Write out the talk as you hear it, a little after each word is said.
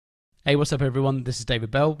Hey, what's up, everyone? This is David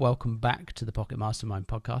Bell. Welcome back to the Pocket Mastermind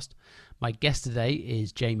podcast. My guest today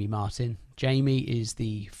is Jamie Martin. Jamie is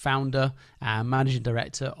the founder and managing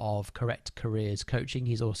director of Correct Careers Coaching.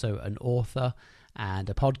 He's also an author and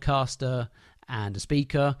a podcaster and a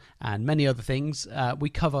speaker and many other things. We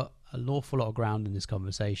cover an awful lot of ground in this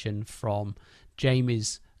conversation, from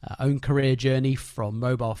Jamie's own career journey from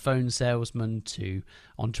mobile phone salesman to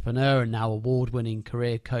entrepreneur and now award-winning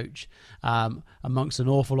career coach, amongst an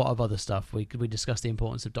awful lot of other stuff. We discuss the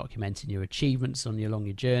importance of documenting your achievements along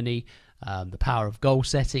your journey, the power of goal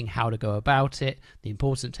setting, how to go about it, the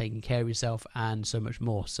importance of taking care of yourself, and so much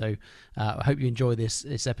more. So I hope you enjoy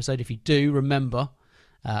this episode. If you do, remember,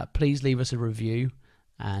 please leave us a review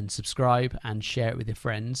and subscribe and share it with your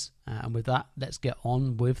friends. And with that, let's get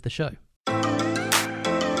on with the show.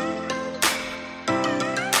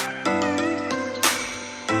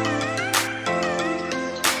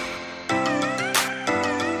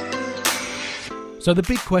 So the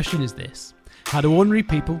big question is this: how do ordinary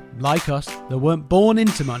people like us that weren't born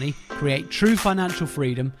into money create true financial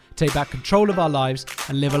freedom, take back control of our lives,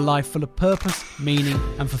 and live a life full of purpose, meaning,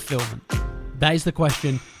 and fulfillment? That is the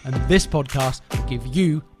question, and this podcast will give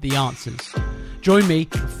you the answers. Join me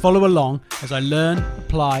and follow along as I learn,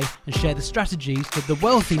 apply, and share the strategies that the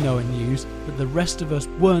wealthy know and use that the rest of us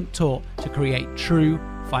weren't taught to create true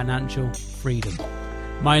financial freedom.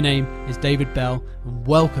 My name is David Bell, and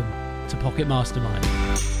welcome to Pocket Mastermind.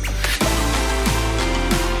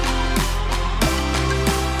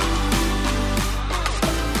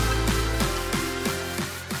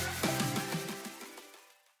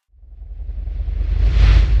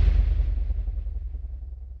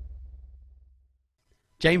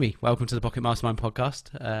 Jamie, welcome to the Pocket Mastermind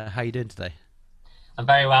podcast. How are you doing today? I'm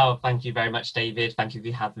very well. Thank you very much, David. Thank you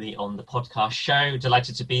for having me on the podcast show.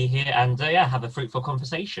 Delighted to be here and have a fruitful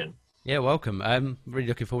conversation. Yeah, welcome. I'm really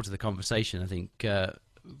looking forward to the conversation. I think we'll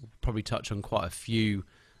probably touch on quite a few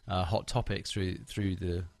hot topics through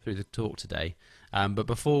the talk today. But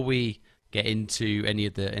before we get into any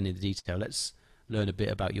of the detail, let's learn a bit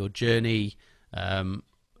about your journey. I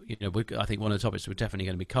think one of the topics we're definitely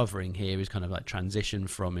going to be covering here is kind of like transition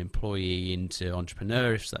from employee into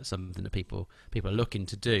entrepreneur, if that's something that people are looking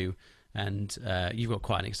to do. And you've got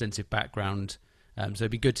quite an extensive background, so it'd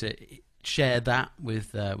be good to share that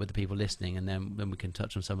with the people listening, and then we can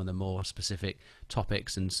touch on some of the more specific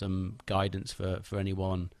topics and some guidance for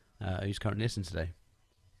anyone who's currently listening today.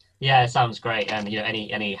 Yeah, it sounds great. And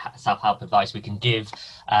any self-help advice we can give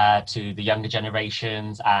to the younger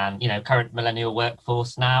generations and current millennial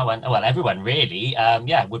workforce now, and everyone really,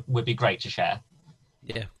 would be great to share.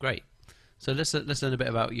 Yeah, great. So let's learn a bit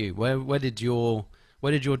about you. Where did your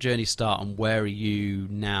journey start, and where are you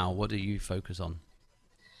now? What do you focus on?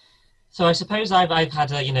 So I suppose I've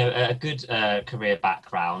had a good career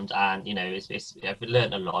background, and I've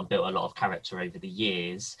learned a lot and built a lot of character over the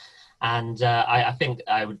years, and I think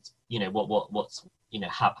I would what's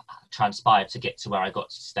transpired to get to where I got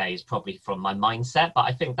to today is probably from my mindset, but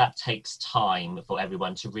I think that takes time for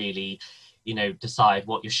everyone to really decide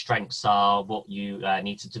what your strengths are, what you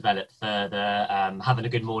need to develop further, having a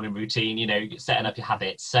good morning routine, setting up your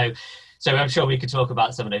habits. So I'm sure we could talk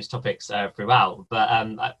about some of those topics throughout,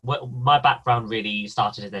 but my background really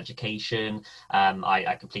started in education.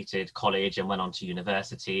 I completed college and went on to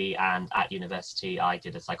university, and at university I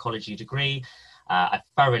did a psychology degree. I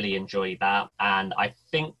thoroughly enjoyed that, and I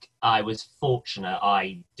think I was fortunate.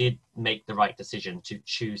 I did make the right decision to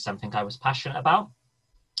choose something I was passionate about.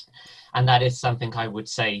 And that is something I would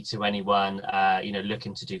say to anyone,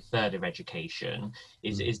 looking to do further education,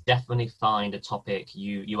 is definitely find a topic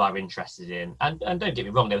you are interested in. And don't get me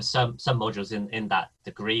wrong, there were some modules in that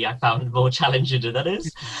degree I found more challenging than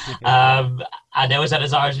others. And there was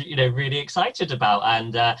others I was, really excited about.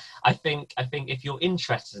 And I think if you're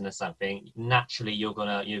interested in something, naturally you're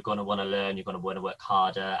gonna want to learn, you're gonna want to work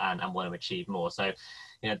harder and want to achieve more. So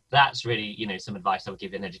that's really, some advice I would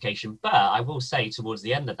give in education. But I will say towards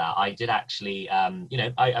the end of that, I did actually,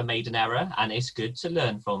 I made an error, and it's good to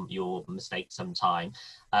learn from your mistakes sometime.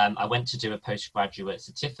 I went to do a postgraduate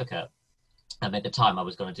certificate. And at the time I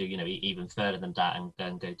was going to do, even further than that and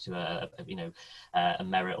then go to a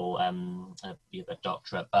merit or a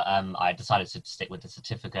doctorate. But I decided to stick with the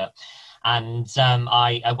certificate. And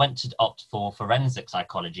I went to opt for forensic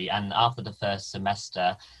psychology. And after the first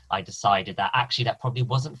semester, I decided that actually that probably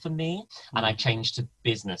wasn't for me. And I changed to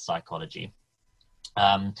business psychology.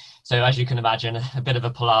 So as you can imagine, a bit of a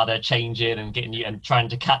palaver changing and getting you and trying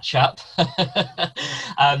to catch up.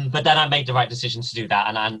 But then I made the right decision to do that,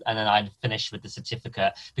 and then I finished with the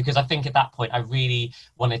certificate because I think at that point I really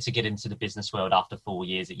wanted to get into the business world after 4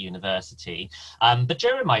 years at university. But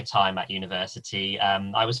during my time at university,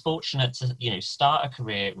 I was fortunate to start a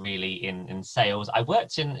career really in sales. I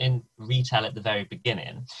worked in retail at the very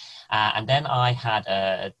beginning. And then I had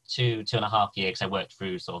a 2.5 year, because I worked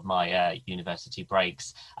through sort of my university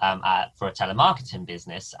breaks for a telemarketing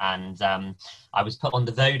business. And I was put on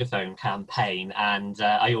the Vodafone campaign. And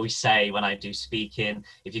I always say when I do speaking,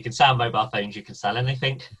 if you can sell mobile phones, you can sell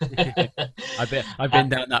anything. I've been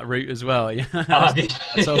down that route as well. Yeah,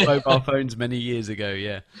 I sold mobile phones many years ago.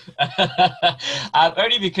 Yeah,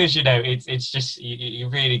 only because it's just you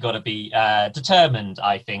really got to be determined,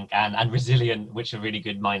 I think, and resilient, which are really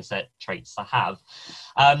good mindset traits to have.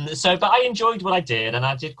 But I enjoyed what I did, and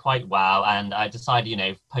I did quite well. And I decided,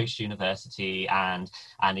 post university and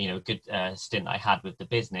a good stint I had with the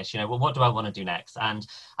business. Well, what do I want to do next? And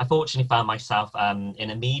I fortunately found myself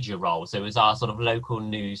in a media role. So it was our sort of local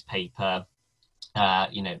newspaper.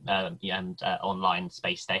 And online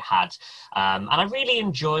space they had, and I really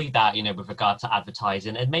enjoyed that. With regard to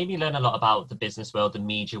advertising, it made me learn a lot about the business world, the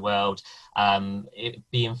media world, it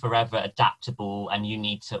being forever adaptable, and you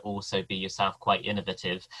need to also be yourself quite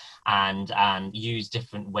innovative and use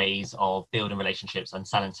different ways of building relationships and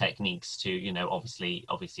selling techniques to obviously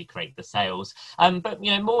create the sales. But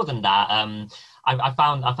more than that, I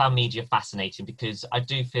found media fascinating because I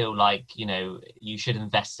do feel like you should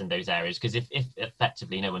invest in those areas, because if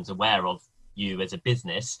effectively no one's aware of you as a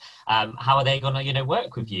business, how are they going to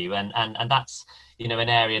work with you? And that's an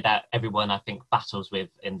area that everyone I think battles with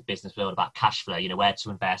in the business world, about cash flow, where to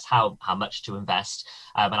invest, how much to invest,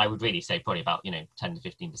 and I would really say probably about 10 to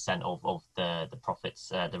 15% of the profits,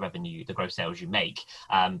 the revenue, the gross sales you make,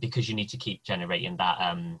 because you need to keep generating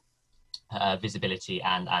that visibility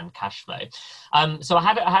and cash flow. So I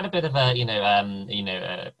had a bit of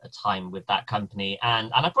a time with that company,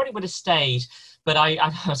 and I probably would have stayed, but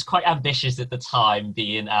I was quite ambitious at the time,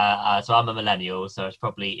 being so I'm a millennial, so I was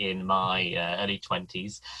probably in my early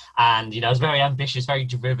 20s, and I was very ambitious, very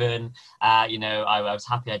driven. I was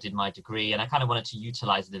happy I did my degree, and I kind of wanted to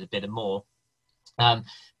utilize it a bit more.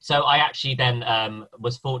 So I actually then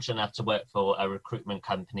was fortunate enough to work for a recruitment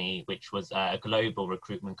company, which was a global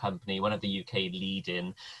recruitment company, one of the UK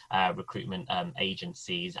leading recruitment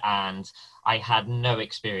agencies. And I had no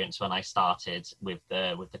experience when I started with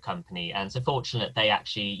the company. And so fortunate, they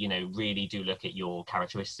actually, really do look at your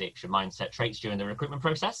characteristics, your mindset traits during the recruitment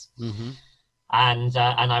process. Mm-hmm. And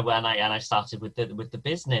I started with the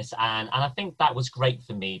business, and I think that was great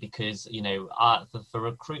for me because for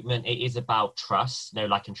recruitment it is about trust.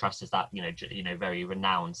 Like and trust is that very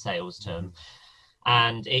renowned sales term,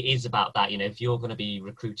 and it is about that. If you're going to be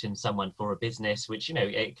recruiting someone for a business, which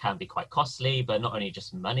it can be quite costly, but not only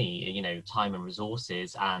just money, time and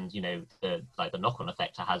resources, and the knock-on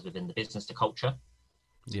effect it has within the business to culture.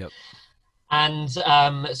 Yep. And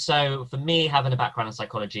so for me, having a background in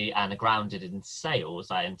psychology and a grounded in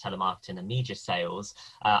sales, in telemarketing and media sales,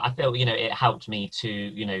 I feel, it helped me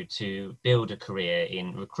to build a career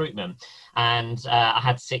in recruitment. And I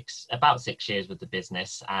had about 6 years with the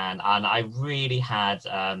business, and I really had,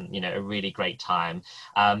 a really great time.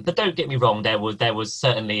 But don't get me wrong, there was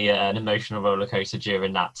certainly an emotional roller coaster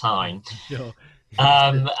during that time. Sure. It's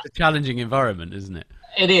a challenging environment, isn't it?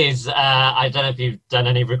 It is. I don't know if you've done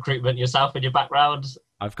any recruitment yourself in your background.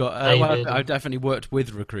 I've got. I've definitely worked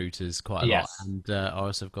with recruiters quite a lot, Yes. and I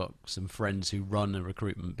also have got some friends who run a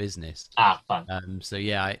recruitment business. Fun. So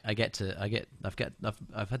yeah, I've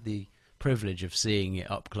had the privilege of seeing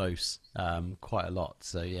it up close quite a lot.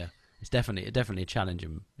 So yeah, it's definitely a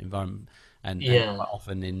challenging environment, and quite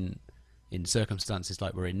often in circumstances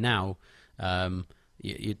like we're in now.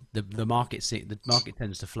 The market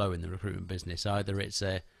tends to flow in the recruitment business. Either it's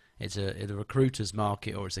a recruiter's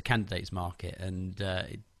market or it's a candidate's market, and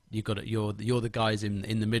you're the guys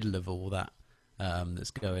in the middle of all that that's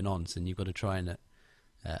going on. So you've got to try and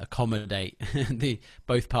accommodate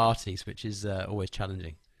both parties, which is always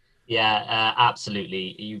challenging. Yeah,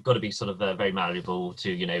 absolutely. You've got to be sort of very malleable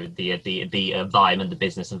to, the environment, the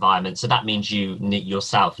business environment. So that means you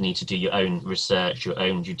yourself need to do your own research, your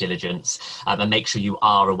own due diligence, and make sure you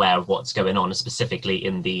are aware of what's going on, specifically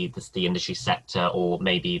in the industry sector or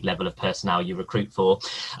maybe level of personnel you recruit for.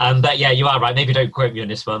 But yeah, you are right. Maybe don't quote me on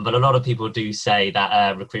this one, but a lot of people do say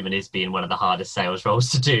that recruitment is being one of the hardest sales roles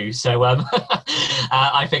to do. So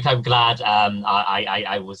I think I'm glad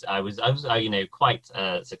I was quite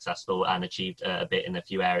successful and achieved a bit in a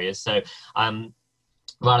few areas. So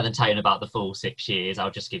rather than telling about the full 6 years,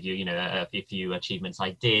 I'll just give you, a few achievements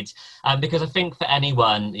I did. Because I think for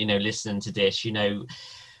anyone, listening to this,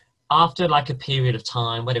 after like a period of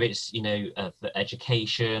time, whether it's, for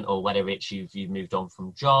education, or whether it's you've moved on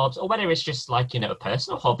from jobs, or whether it's just like, a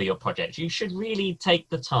personal hobby or project, you should really take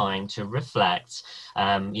the time to reflect,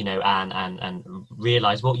 and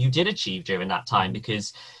realize what you did achieve during that time,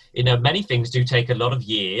 because many things do take a lot of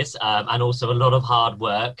years, and also a lot of hard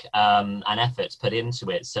work, and efforts put into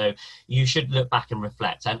it. So you should look back and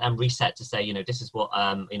reflect, and reset to say, this is what,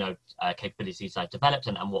 capabilities I've developed,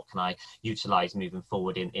 and what can I utilize moving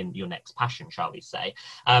forward in your next passion, shall we say.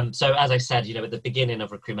 So as I said, at the beginning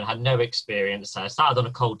of recruitment, I had no experience. I started on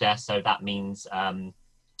a cold desk, so that means,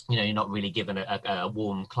 you're not really given a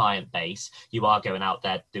warm client base. You are going out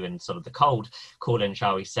there doing sort of the cold calling,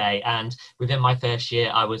 shall we say. And within my first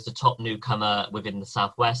year, I was the top newcomer within the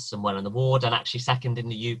Southwest and won an award, and actually second in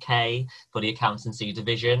the UK for the accountancy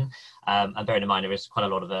division. And bearing in mind, there is quite a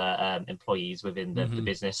lot of employees within the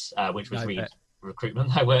business, which was really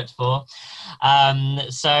recruitment I worked for. And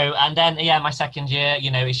then my second year,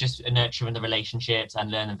 it's just nurturing the relationships and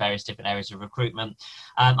learning various different areas of recruitment.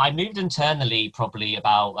 I moved internally probably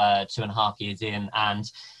about 2.5 years in,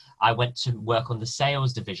 and I went to work on the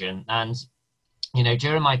sales division. And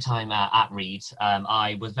during my time at Reed,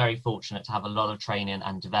 I was very fortunate to have a lot of training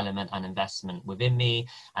and development and investment within me,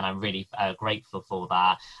 and I'm really grateful for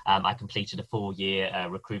that. I completed a 4-year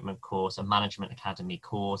recruitment course, a management academy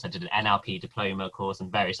course. I did an NLP diploma course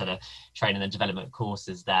and various other training and development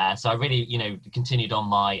courses there. So I really, continued on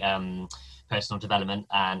my personal development,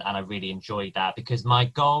 and I really enjoyed that, because my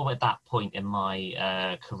goal at that point in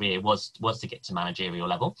my career was to get to managerial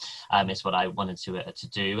level. It's what I wanted to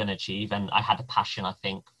do and achieve, and I had a passion, I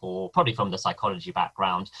think, for probably from the psychology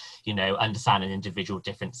background, understanding individual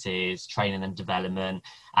differences, training and development,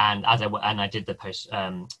 and I did the post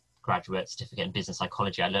graduate certificate in business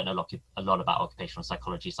psychology. I learned a lot about occupational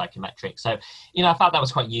psychology, psychometrics. So I felt that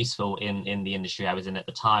was quite useful in the industry I was in at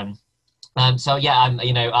the time. After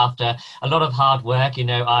a lot of hard work,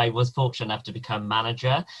 I was fortunate enough to become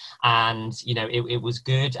manager, and, it was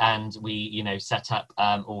good. And we, set up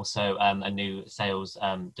also a new sales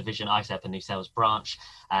division. I set up a new sales branch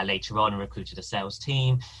later on, and recruited a sales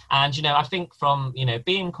team. And, I think from,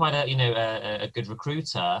 being quite a good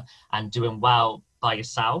recruiter and doing well by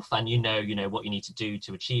yourself, and what you need to do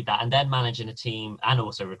to achieve that, and then managing a team and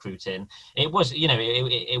also recruiting, it was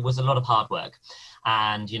it was a lot of hard work.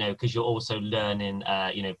 And because you're also learning,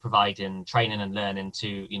 providing training and learning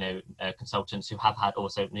to consultants who have had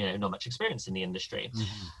also not much experience in the industry.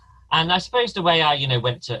 And I suppose the way I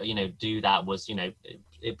went to do that was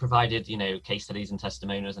it provided case studies and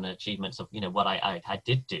testimonials and achievements of what I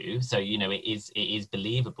did do. So it is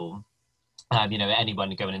believable.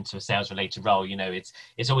 Anyone going into a sales related role,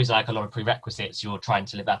 it's always like a lot of prerequisites you're trying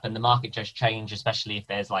to live up, and the market just change, especially if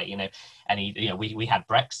there's like we had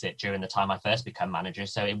Brexit during the time I first became manager,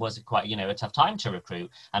 so it was quite a tough time to recruit.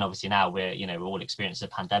 And obviously now we're all experiencing a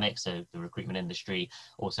pandemic, so the recruitment industry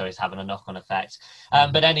also is having a knock-on effect.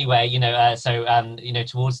 But anyway,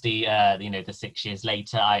 towards the 6 years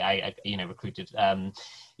later, I recruited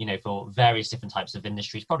for various different types of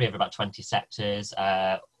industries, probably over about 20 sectors,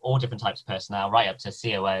 all different types of personnel, right up to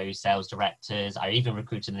COOs, sales directors. I even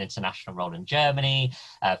recruited an international role in Germany,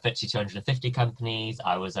 FTSE 250 companies.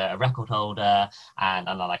 I was a record holder, and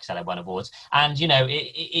like I said, I won awards. And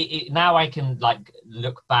now I can like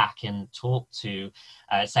look back and talk to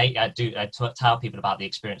tell people about the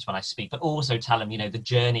experience when I speak, but also tell them the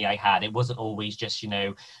journey I had. It wasn't always just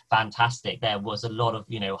fantastic. There was a lot of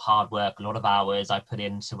hard work, a lot of hours I put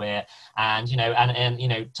into it, and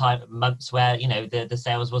months where the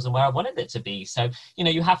sales wasn't where I wanted it to be. So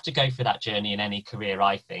you have to go through that journey in any career,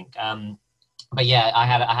 I think. But yeah, I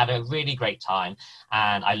had a really great time,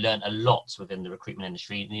 and I learned a lot within the recruitment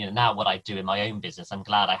industry. Now what I do in my own business, I'm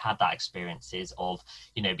glad I had that experiences of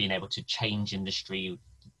being able to change industry,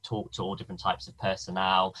 talk to all different types of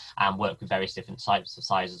personnel, and work with various different types of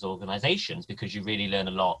sizes organizations, because you really learn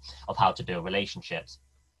a lot of how to build relationships.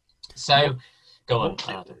 So go on.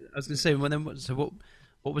 I was going to say,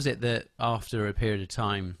 what was it that after a period of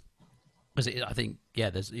time, was it, I think,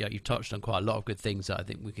 you've touched on quite a lot of good things that I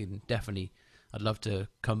think we can definitely, I'd love to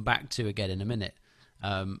come back to again in a minute.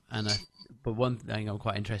 But one thing I'm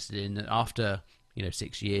quite interested in, after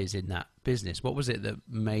 6 years in that business, what was it that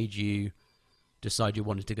made you decide you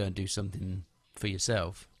wanted to go and do something for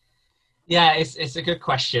yourself? Yeah, it's a good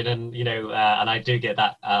question, and and I do get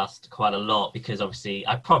that asked quite a lot, because obviously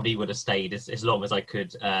I probably would have stayed as long as I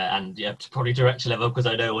could, and yeah, to probably director level, because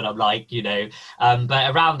I know what I'm like.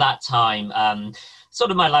 But around that time, sort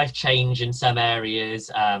of my life changed in some areas.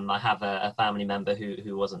 I have a family member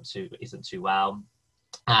who isn't too well.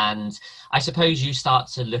 And I suppose you start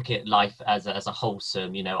to look at life as a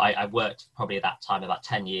wholesome. I worked probably at that time about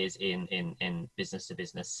 10 years in business to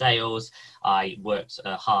business sales. I worked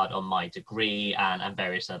hard on my degree and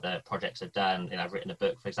various other projects I've done. I've written a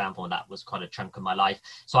book, for example, and that was quite a chunk of my life.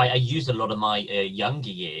 So I used a lot of my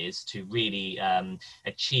younger years to really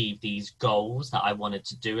achieve these goals that I wanted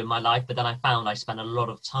to do in my life. But then I found I spent a lot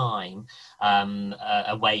of time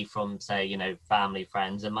away from, say, family,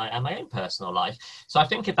 friends, and my own personal life. So I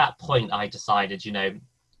think at that point I decided,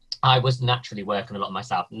 I was naturally working a lot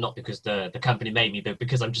myself, not because the company made me, but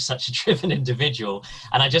because I'm just such a driven individual.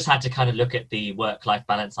 And I just had to kind of look at the work-life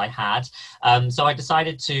balance I had. So I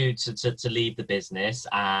decided to leave the business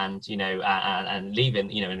and, and leave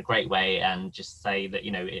in a great way, and just say that,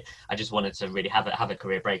 I just wanted to really have a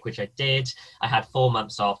career break, which I did. I had 4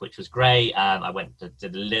 months off, which was great. I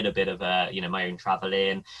did a little bit of, my own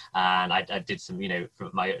traveling, and I did some,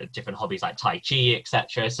 for my different hobbies like Tai Chi,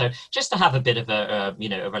 etc. So just to have a bit of a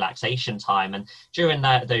relaxation time. And during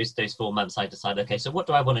those 4 months, I decided, okay, so what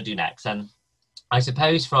do I want to do next? And I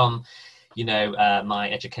suppose from my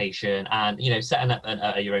education and setting up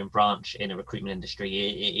your own branch in a recruitment industry,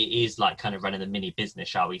 it is like kind of running a mini business,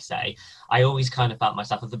 shall we say. I always kind of felt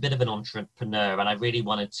myself as a bit of an entrepreneur, and I really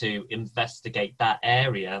wanted to investigate that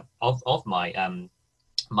area of my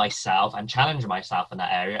myself and challenge myself in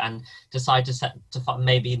that area, and decide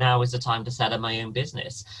maybe now is the time to set up my own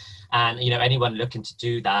business. And anyone looking to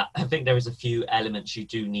do that, I think there is a few elements you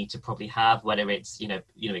do need to probably have, whether it's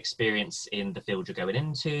experience in the field you're going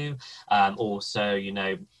into, also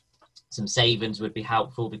some savings would be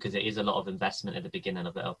helpful, because it is a lot of investment at the beginning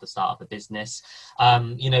of the start of a business.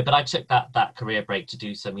 But I took that career break to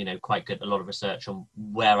do some, a lot of research on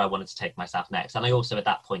where I wanted to take myself next. And I also at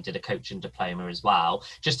that point did a coaching diploma as well,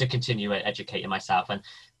 just to continue educating myself. And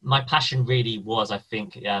my passion really was, I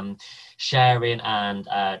think, sharing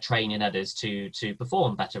and training others to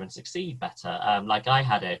perform better and succeed better. Like I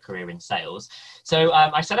had a career in sales. So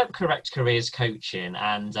I set up Correct Careers Coaching,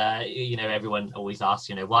 and everyone always asks,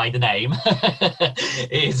 why the name?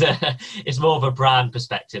 It's more of a brand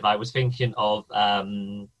perspective. I was thinking of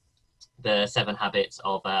the 7 Habits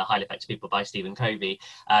of Highly Effective People by Stephen Covey.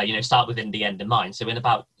 Start within the end in mind. So in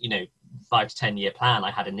about 5 to 10 year plan I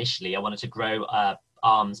had initially, I wanted to grow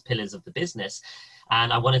arms, pillars of the business.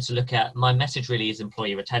 And I wanted to look at, my message really is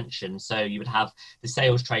employee retention. So you would have the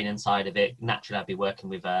sales training side of it. Naturally, I'd be working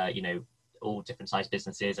with, all different size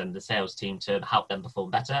businesses and the sales team to help them perform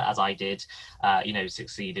better, as I did,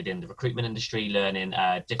 succeeded in the recruitment industry, learning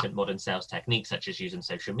different modern sales techniques, such as using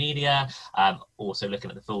social media, also looking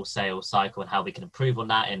at the full sales cycle and how we can improve on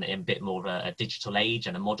that in a bit more of a digital age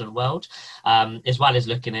and a modern world, as well as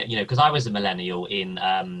looking at, because I was a millennial in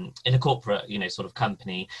a corporate, sort of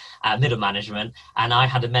company, middle management, and I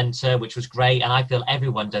had a mentor, which was great. And I feel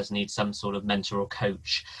everyone does need some sort of mentor or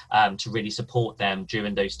coach to really support them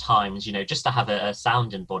during those times, just to have a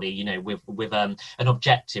sounding body, with an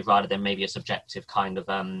objective rather than maybe a subjective kind of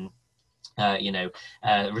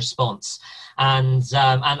response. And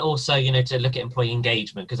also to look at employee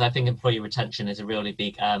engagement, because I think employee retention is a really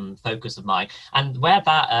big focus of mine, and where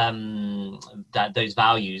that those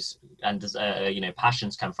values and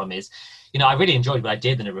passions come from is, I really enjoyed what I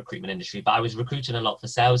did in the recruitment industry, but I was recruiting a lot for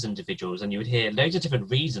sales individuals, and you would hear loads of different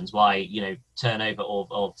reasons why, turnover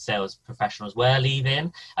of sales professionals were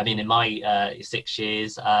leaving. I mean, in my 6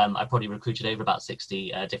 years, I probably recruited over about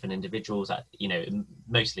 60 different individuals,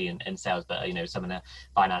 mostly in sales, but, some in the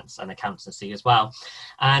finance and accountancy as well.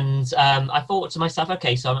 And I thought to myself,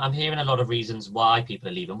 okay, so I'm hearing a lot of reasons why people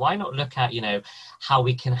are leaving. Why not look at, how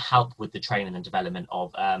we can help with the training and development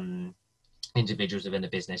of individuals within the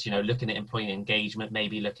business, looking at employee engagement,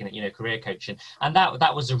 maybe looking at, career coaching. And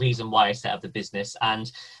that was the reason why I set up the business.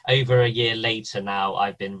 And over a year later now,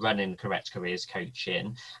 I've been running Correct Careers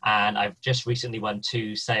Coaching, and I've just recently won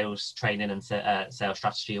 2 sales training and sales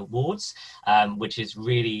strategy awards, which is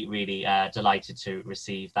really, really delighted to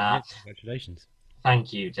receive that. Congratulations.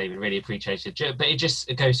 Thank you, David. Really appreciate it. But it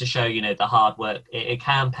just goes to show, the hard work, it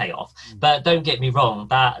can pay off. But don't get me wrong,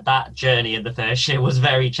 that journey in the first year was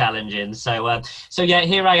very challenging. So yeah,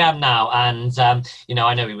 here I am now. And,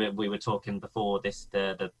 I know we were talking before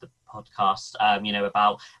the podcast,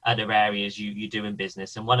 about other areas you do in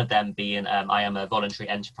business, and one of them being I am a voluntary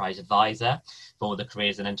enterprise advisor for the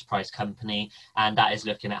Careers and Enterprise Company, and that is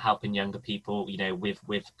looking at helping younger people,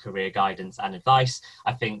 with career guidance and advice.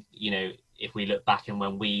 I think, if we look back and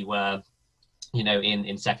when we were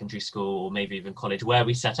in secondary school or maybe even college, where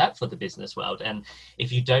we set up for the business world. And if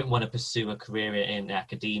you don't want to pursue a career in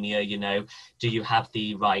academia, do you have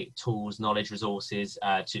the right tools, knowledge, resources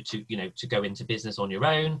to go into business on your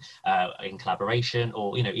own, in collaboration,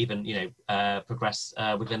 or even progress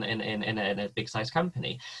within in a big size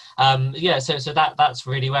company. So that's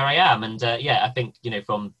really where I am. And I think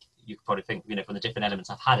from you could probably think from the different elements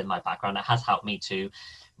I've had in my background, it has helped me to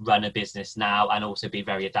run a business now and also be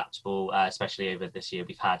very adaptable, especially over this year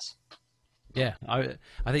we've had. Yeah, I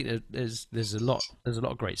think that there's a lot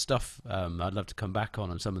of great stuff. I'd love to come back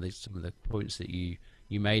on some of the points that you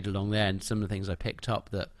made along there, and some of the things I picked up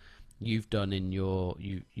that you've done in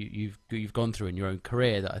you've gone through in your own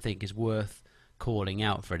career that I think is worth calling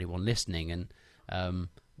out for anyone listening. And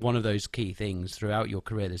one of those key things throughout your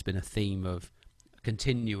career, there's been a theme of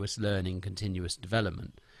continuous learning, continuous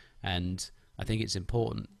development, and I think it's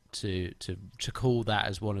important to call that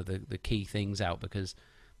as one of the key things out, because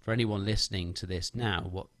for anyone listening to this now,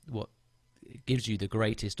 what gives you the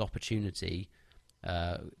greatest opportunity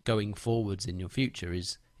going forwards in your future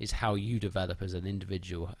is how you develop as an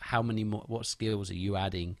individual. What skills are you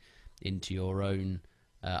adding into your own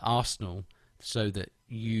arsenal, so that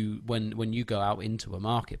when you go out into a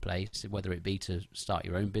marketplace, whether it be to start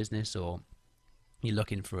your own business or you're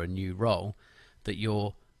looking for a new role, that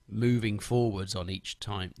you're moving forwards on each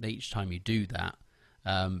time you do that,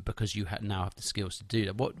 because you now have the skills to do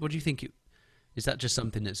that. What do you think? Is that just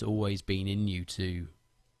something that's always been in you to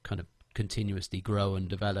kind of continuously grow and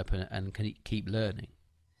develop and keep learning?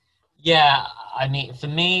 Yeah, I mean, for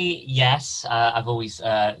me, yes. I've always,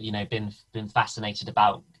 been fascinated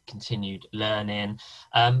about continued learning,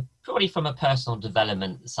 probably from a personal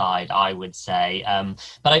development side, I would say.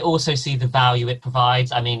 But I also see the value it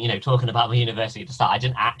provides. I mean, talking about my university at the start, I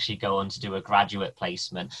didn't actually go on to do a graduate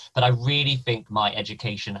placement, but I really think my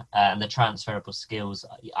education and the transferable skills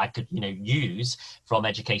I could, use from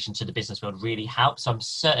education to the business world really helped. So I'm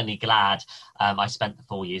certainly glad I spent the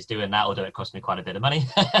 4 years doing that, although it cost me quite a bit of money.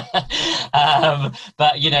 But,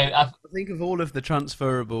 I think of all of the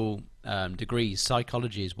transferable degrees,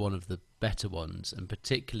 psychology is one of the better ones, and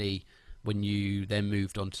particularly when you then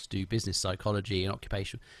moved on to do business psychology and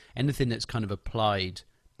occupation, anything that's kind of applied,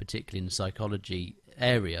 particularly in the psychology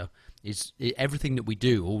area, everything that we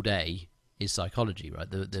do all day is psychology,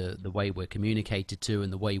 right? The way we're communicated to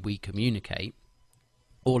and the way we communicate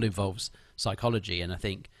all involves psychology. And I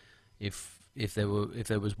think if there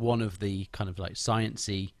was one of the kind of like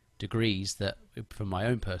sciencey degrees that, from my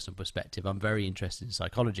own personal perspective, I'm very interested in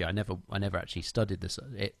psychology. I never actually studied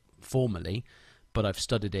it formally, but I've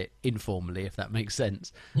studied it informally, if that makes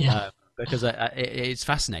sense. Yeah. Because it's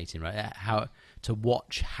fascinating, right? How to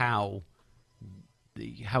watch how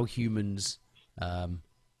humans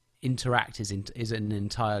interact is an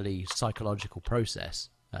entirely psychological process,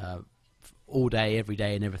 all day, every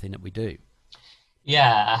day, and everything that we do.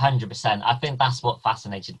 Yeah, 100%. I think that's what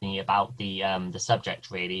fascinated me about the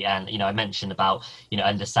subject, really. And I mentioned about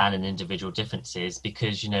understanding individual differences,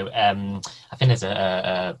 because I think there's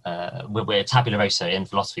we're tabula rasa in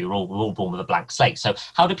philosophy. We're all born with a blank slate. So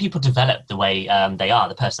how do people develop the way they are,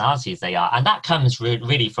 the personalities they are? And that comes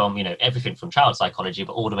really from everything from child psychology,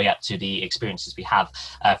 but all the way up to the experiences we have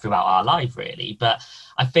throughout our life, really. But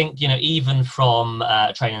I think, even from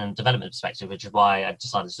a training and development perspective, which is why I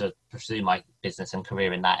decided to pursue my business and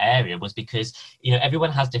career in that area, was because,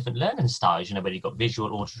 everyone has different learning styles, whether you've got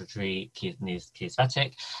visual, auditory,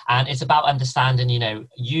 kinesthetic, and it's about understanding,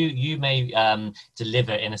 you may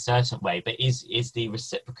deliver in a certain way, but is the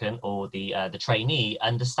recipient or the trainee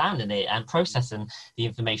understanding it and processing the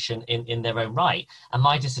information in their own right? And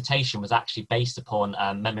my dissertation was actually based upon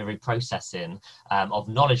memory processing of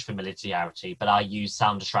knowledge familiarity, but I used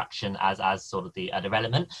sound distraction as sort of the other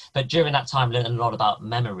element. But during that time, learning a lot about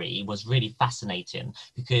memory was really fascinating,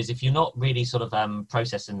 because if you're not really sort of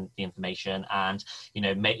processing the information, and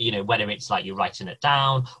whether it's like you're writing it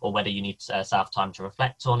down, or whether you need self time to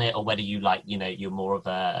reflect on it, or whether you you're more of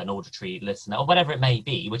an auditory listener, or whatever it may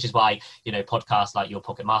be, which is why podcasts like your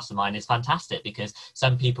Pocket Mastermind is fantastic, because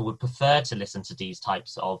some people would prefer to listen to these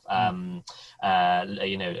types of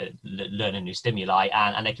learning new stimuli,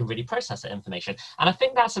 and they can really process that information. And I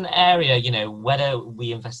think that's an area, you know, whether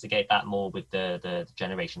we investigate that more with the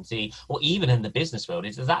Generation Z or even in the business world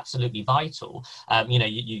is absolutely vital. You know,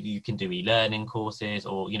 you can do e-learning courses,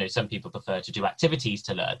 or, you know, some people prefer to do activities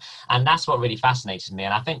to learn. And that's what really fascinated me.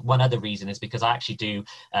 And I think one other reason is because I actually do,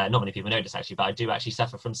 not many people know this actually, but I do actually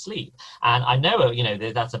suffer from sleep. And I know, you know,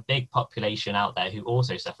 that's a big population out there who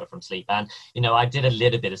also suffer from sleep. And, you know, I did a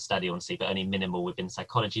little bit of study on sleep, but only minimal within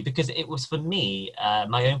psychology, because it was, for me,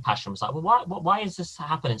 my own passion was like, well, why is this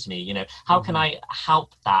happening to me? You know, how can I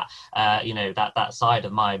help that, you know, that side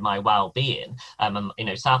of my well-being, you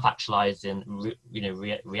know, self-actualizing, you know,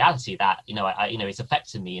 reality that, you know, you know, it's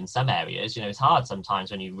affecting me in some areas. You know, it's hard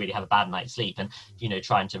sometimes when you really have a bad night's sleep and, you know,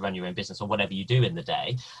 trying to run your own business or whatever you do in the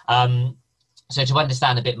day. So to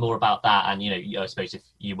understand a bit more about that, and, you know, I suppose if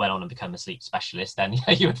you went on and become a sleep specialist, then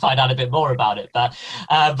you would find out a bit more about it. But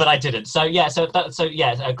I didn't. So yeah,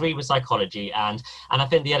 I agree with psychology, and I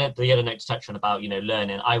think the other note to touch on about, you know,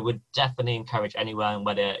 learning, I would definitely encourage anyone,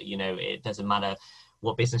 whether, you know, it doesn't matter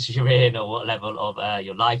what business you're in or what level of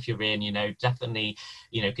your life you're in, you know, definitely,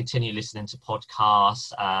 you know, continue listening to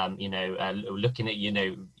podcasts, you know, looking at, you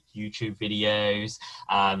know, YouTube videos,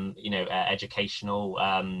 you know, educational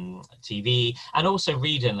TV, and also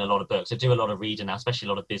reading a lot of books. I do a lot of reading now, especially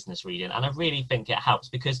a lot of business reading, and I really think it helps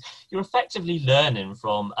because you're effectively learning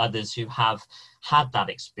from others who have had that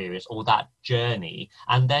experience or that journey,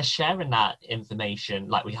 and they're sharing that information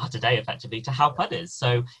like we are today effectively to help others.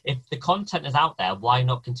 So if the content is out there, why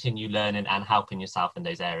not continue learning and helping yourself in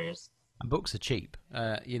those areas? And books are cheap.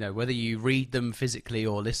 You know, whether you read them physically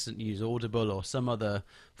or use Audible or some other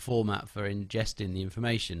format for ingesting the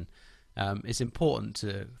information, it's important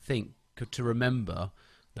to remember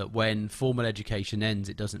that when formal education ends,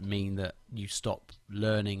 it doesn't mean that you stop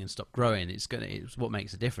learning and stop growing. It's what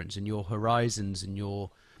makes a difference, and your horizons and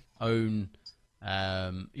your own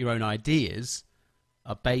ideas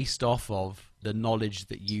are based off of the knowledge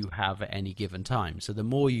that you have at any given time. So the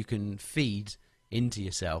more you can feed into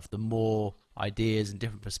yourself, the more ideas and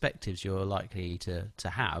different perspectives you're likely to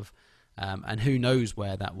have, and who knows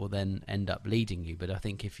where that will then end up leading you. But I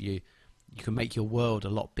think if you can make your world a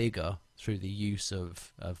lot bigger through the use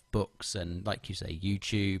of books and, like you say,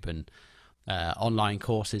 YouTube and online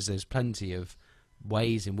courses. There's plenty of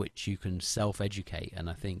ways in which you can self-educate, and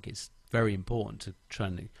I think it's very important to try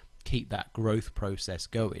and keep that growth process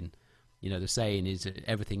going. You know, the saying is that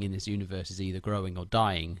everything in this universe is either growing or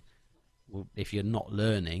dying. Well, if you're not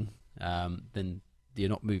learning, then you're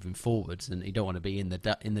not moving forwards, and you don't want to be in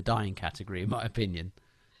the dying category, in my opinion.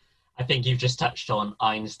 I think you've just touched on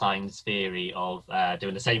Einstein's theory of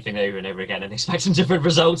doing the same thing over and over again and expecting different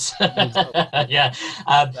results. Yeah.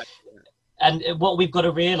 And what we've got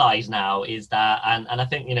to realize now is that, and I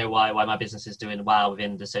think, you know, why my business is doing well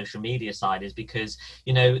within the social media side is because,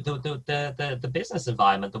 you know, the business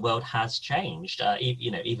environment, the world has changed, you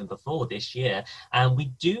know, even before this year. And we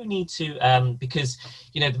do need to, because,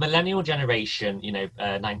 you know, the millennial generation, you know,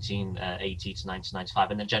 1980 to 1995,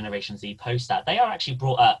 and the Generation Z post that, they are actually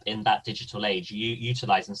brought up in that digital age,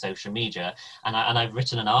 utilizing social media. And I've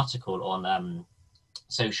written an article on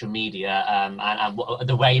social media and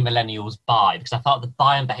the way millennials buy, because I thought the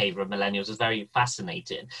buying behavior of millennials is very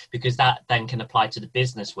fascinating, because that then can apply to the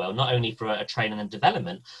business world, not only for a training and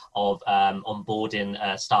development of onboarding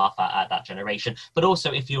staff at that generation, but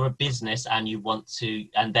also if you're a business and you want to,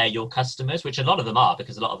 and they're your customers, which a lot of them are,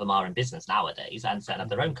 because a lot of them are in business nowadays and setting up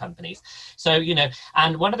their own companies. So, you know,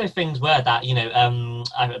 and one of those things were that, you know,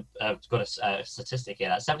 I've got a statistic here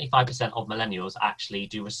that 75% of millennials actually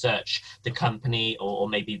do research the company or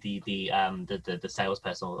maybe the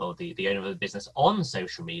salesperson or the owner of the business on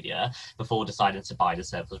social media before deciding to buy the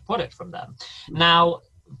service or product from them. Now,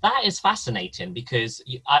 that is fascinating, because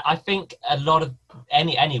I think a lot of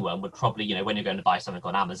anyone would probably, you know, when you're going to buy something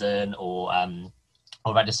on Amazon or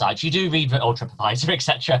other sites, you do read TripAdvisor,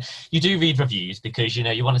 etc. You do read reviews because, you know,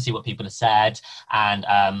 you want to see what people have said, and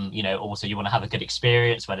you know, also you want to have a good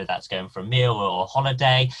experience, whether that's going for a meal or a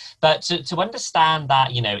holiday. But to understand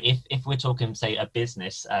that, you know, if we're talking, say, a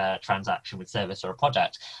business transaction with service or a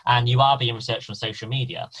product, and you are being researched on social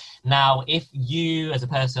media, now if you as a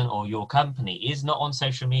person or your company is not on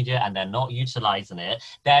social media and they're not utilizing it,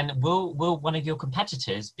 then will one of your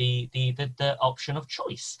competitors be the option of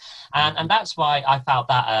choice? And that's why I found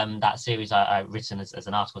that series I've written as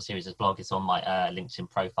an article series, as blog, is on my LinkedIn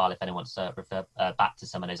profile if anyone wants to refer back to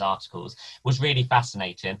some of those articles, was really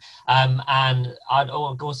fascinating. And I'd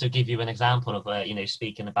also give you an example of you know,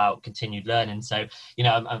 speaking about continued learning. So, you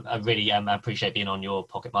know, I really appreciate being on your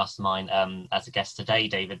Pocket Mastermind as a guest today,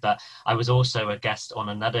 David, but I was also a guest on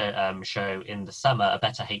another show in the summer, A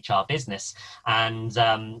Better HR Business, and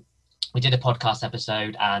we did a podcast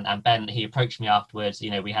episode, and Ben, he approached me afterwards.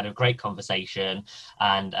 We had a great conversation,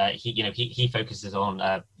 and he focuses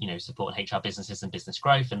on supporting HR businesses and business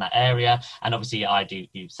growth in that area, and obviously I do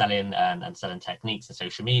selling and selling techniques and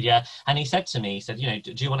social media. And he said to me, he said,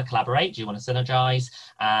 do you want to collaborate? Do you want to synergize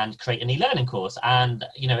and create an e-learning course? And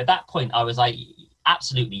at that point I was like,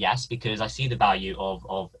 absolutely yes, because I see the value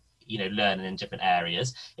of learning in different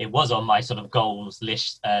areas. It was on my sort of goals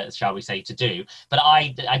list, shall we say, to do, but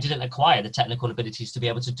I didn't acquire the technical abilities to be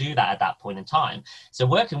able to do that at that point in time. So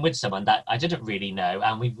working with someone that I didn't really know,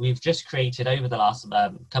 and we've just created over the last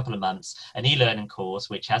couple of months an e-learning course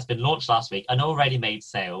which has been launched last week and already made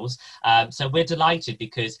sales. So we're delighted,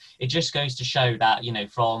 because it just goes to show that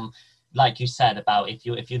from, like you said, about if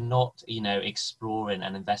you're not exploring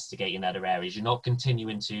and investigating other areas, you're not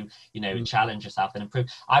continuing to challenge yourself and improve.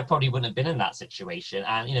 I probably wouldn't have been in that situation,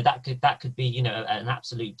 and that could be an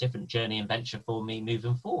absolute different journey and venture for me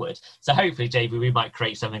moving forward. So hopefully, JB, we might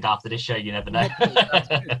create something after this show. You never know.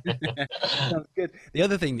 Sounds good. The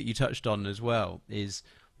other thing that you touched on as well is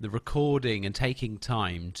the recording and taking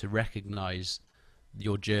time to recognize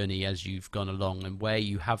your journey as you've gone along and where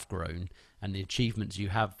you have grown and the achievements you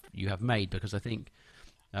have made, because I think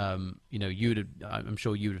I'm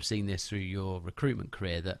sure you would have seen this through your recruitment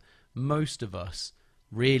career, that most of us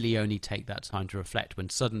really only take that time to reflect when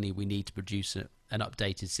suddenly we need to produce an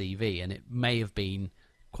updated CV, and it may have been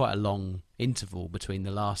quite a long interval between the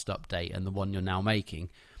last update and the one you're now making.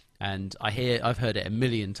 And I've heard it a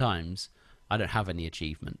million times. I don't have any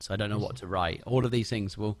achievements. I don't know what to write. All of these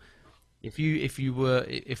things. Well, if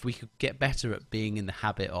we could get better at being in the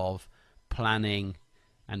habit of planning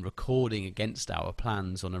and recording against our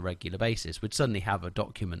plans on a regular basis, we'd suddenly have a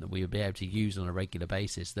document that we would be able to use on a regular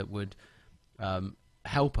basis that would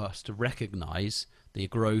help us to recognize the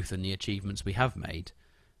growth and the achievements we have made.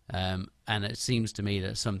 And it seems to me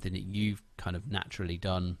that's something that you've kind of naturally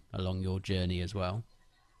done along your journey as well.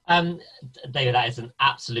 David, that is an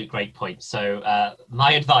absolute great point. So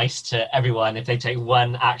my advice to everyone, if they take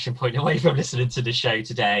one action point away from listening to the show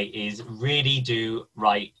today, is really do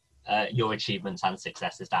write your achievements and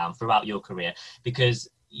successes down throughout your career, because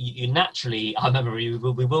you naturally, I remember, we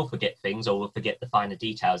will forget things, or we'll forget the finer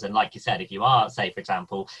details. And like you said, if you are, say, for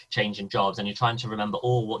example, changing jobs and you're trying to remember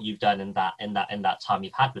all what you've done in that time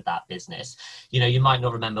you've had with that business, you might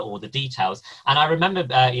not remember all the details. And I remember,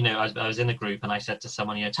 I was in a group and I said to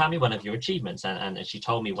someone, tell me one of your achievements, and she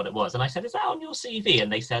told me what it was. And I said, is that on your CV? And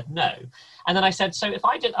they said no. And then I said, so if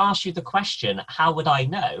I did ask you the question, how would I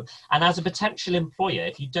know? And as a potential employer,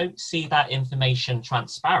 if you don't see that information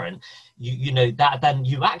transparent, then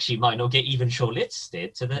you actually might not get even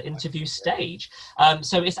shortlisted to the interview stage.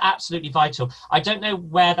 So it's absolutely vital. I don't know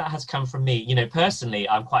where that has come from me. Personally,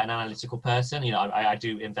 I'm quite an analytical person. I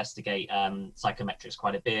do investigate psychometrics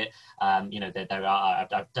quite a bit.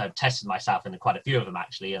 I've tested myself in quite a few of them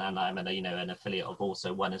actually, and I'm an affiliate of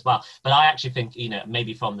also one as well. But I actually think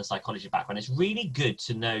maybe from the psychology background, it's really good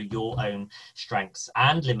to know your own strengths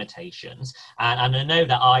and limitations. And I know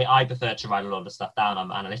that I prefer to write a lot of the stuff down.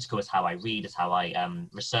 I'm analytical. It's how I read, it's how I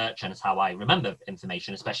research, and it's how I remember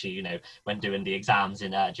information, especially when doing the exams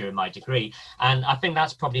during my degree. And I think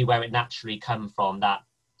that's probably where it naturally come from, that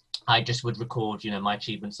I just would record, my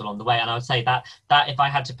achievements along the way. And I would say that if I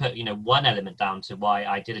had to put, one element down to why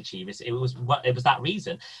I did achieve it was that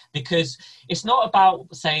reason, because it's not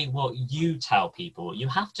about saying what you tell people. You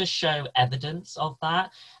have to show evidence of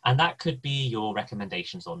that. And that could be your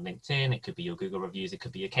recommendations on LinkedIn. It could be your Google reviews. It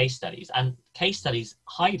could be your case studies. And case studies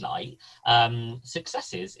highlight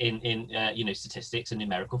successes in statistics and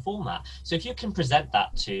numerical format. So if you can present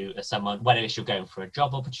that to someone, whether it's you're going for a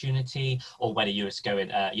job opportunity, or whether you're just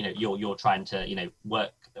going, you're trying to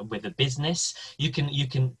work with a business, you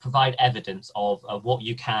can provide evidence of what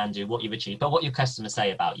you can do, what you've achieved, but what your customers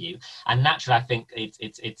say about you. And naturally, I think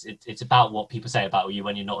it's about what people say about you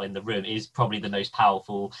when you're not in the room is probably the most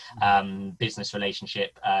powerful business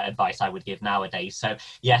relationship advice I would give nowadays. So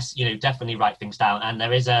yes, definitely write things down. And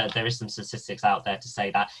there is some statistics out there to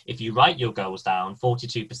say that if you write your goals down,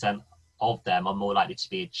 42% of them are more likely to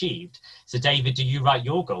be achieved. So David, do you write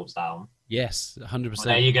your goals down? Yes, 100%. Well,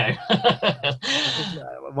 there you go.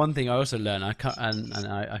 One thing I also learned,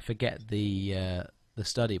 I forget the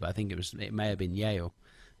study, but I think it may have been Yale,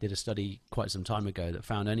 did a study quite some time ago that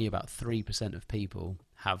found only about 3% of people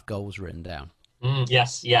have goals written down.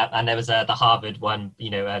 Yes, yeah, and there was the Harvard one,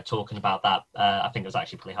 talking about that. I think it was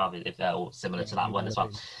actually probably Harvard, or similar to that one as well.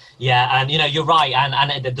 Yeah, and you're right,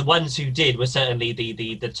 and the ones who did were certainly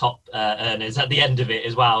the top earners at the end of it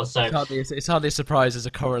as well. So it's hardly a surprise there's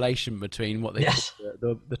a correlation between what they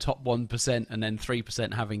the top 1% and then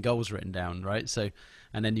 3% having goals written down, right? So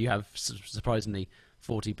and then you have surprisingly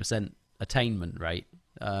 40% attainment rate.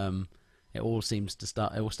 It all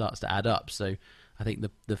starts to add up. So I think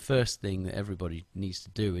the first thing that everybody needs to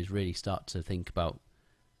do is really start to think about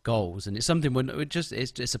goals, and it's something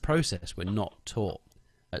it's a process we're not taught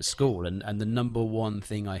at school. And the number one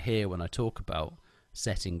thing I hear when I talk about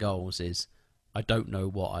setting goals is, I don't know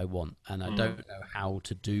what I want, and I don't know how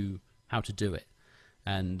to do it,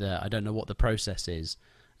 and I don't know what the process is,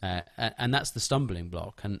 and that's the stumbling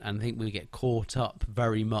block. And I think we get caught up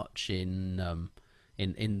very much in the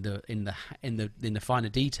finer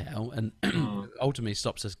detail, and ultimately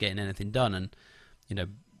stops us getting anything done. And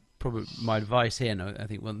probably my advice here, and I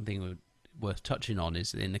think one thing worth touching on,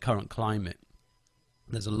 is in the current climate,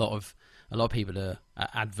 there's a lot of people are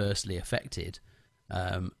adversely affected,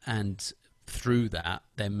 and through that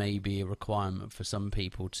there may be a requirement for some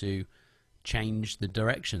people to change the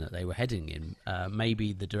direction that they were heading in.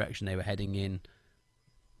 Maybe the direction they were heading in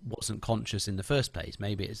wasn't conscious in the first place.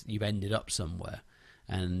 Maybe you've ended up somewhere,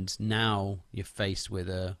 and now you're faced with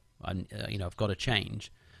I've got to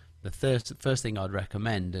change. The first thing I'd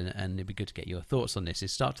recommend, and it'd be good to get your thoughts on this,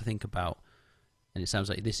 is start to think about, and it sounds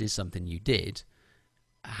like this is something you did,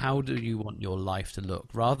 how do you want your life to look?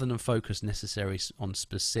 Rather than focus necessarily on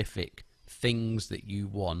specific things that you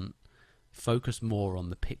want, focus more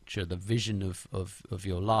on the picture, the vision of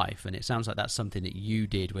your life. And it sounds like that's something that you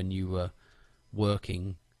did when you were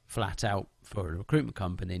working flat out for a recruitment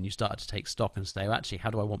company, and you started to take stock and say, well, actually,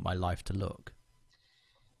 how do I want my life to look?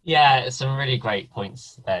 Yeah, some really great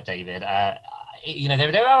points there, David.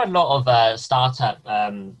 There are a lot of startup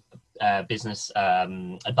business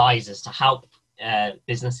advisors to help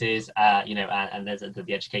businesses, and there's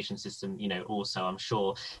the education system, also, I'm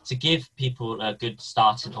sure, to give people a good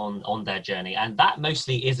start on their journey. And that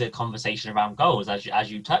mostly is a conversation around goals,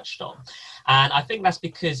 as you touched on. And I think that's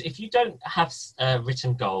because if you don't have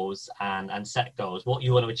written goals and set goals, what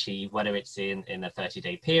you want to achieve, whether it's in a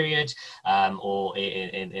 30-day period or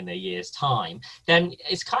in a year's time, then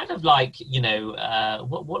it's kind of like,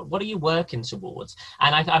 what are you working towards?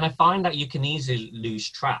 And I find that you can easily lose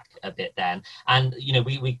track a bit then. And,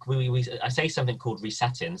 I say something called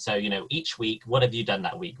resetting. So, each week, what have you done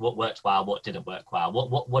that week? What worked well? What didn't work well?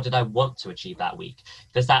 What did I want to achieve that week?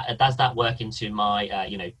 Does that work into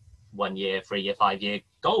my, 1 year, 3 year, 5 year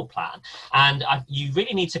goal plan? And you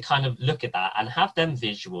really need to kind of look at that and have them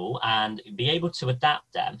visual and be able to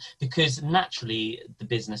adapt them, because naturally the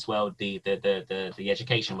business world, the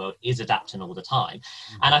education world is adapting all the time.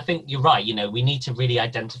 And I think you're right, we need to really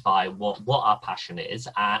identify what our passion is,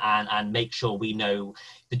 and make sure we know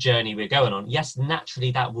the journey we're going on. Yes,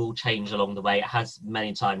 naturally that will change along the way. It has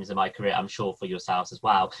many times in my career, I'm sure for yourselves as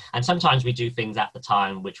well. And sometimes we do things at the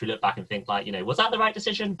time which we look back and think like, was that the right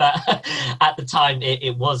decision? But at the time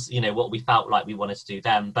it was, what we felt like we wanted to do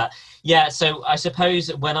then. But yeah, so I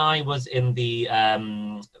suppose when I was in the,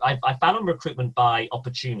 I found recruitment by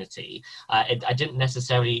opportunity. I didn't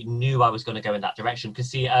necessarily knew I was going to go in that direction,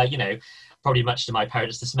 because probably much to my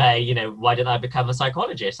parents' dismay, why didn't I become a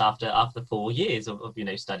psychologist after 4 years of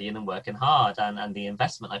studying and working hard and the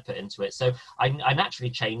investment I put into it? So I naturally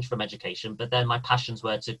changed from education, but then my passions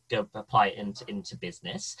were to go apply it into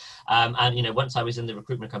business. And once I was in the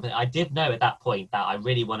recruitment company, I did know at that point that I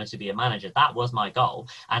really wanted to be a manager. That was my goal,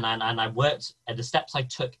 and I worked. And the steps I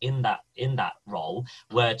took in that role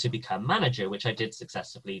were to become manager, which I did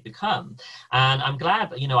successfully become. And I'm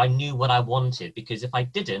glad I knew what I wanted, because if I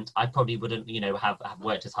didn't, I probably wouldn't have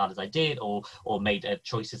worked as hard as I did, or made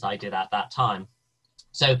choices I did at that time.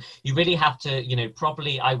 So you really have to,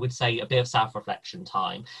 probably, I would say, a bit of self-reflection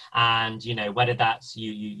time, and whether that's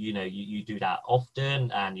you do that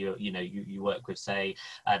often, and you work with, say,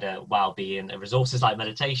 well-being resources like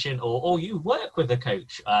meditation, or you work with a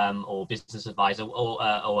coach or business advisor, or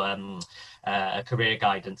a career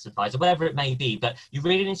guidance advisor, whatever it may be. But you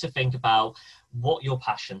really need to think about what your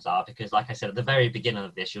passions are, because like I said at the very beginning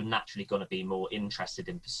of this, you're naturally going to be more interested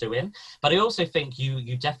in pursuing. But I also think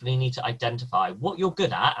you definitely need to identify what you're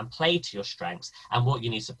good at and play to your strengths, and what you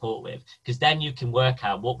need support with, because then you can work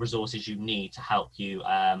out what resources you need to help you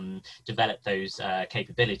develop those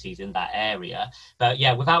capabilities in that area. But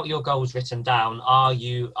yeah, without your goals written down, are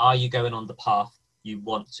you going on the path you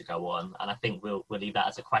want to go on? And I think we'll leave that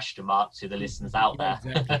as a question mark to the listeners out there.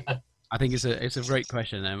 Exactly. I think it's a great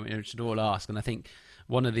question, and we should all ask. And I think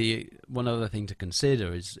one other thing to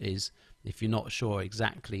consider is if you're not sure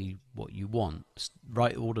exactly what you want,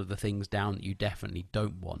 write all of the things down that you definitely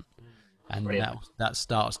don't want, and that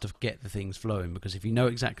starts to get the things flowing. Because if you know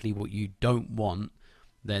exactly what you don't want,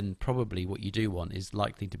 then probably what you do want is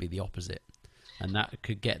likely to be the opposite, and that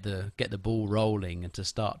could get the ball rolling, and to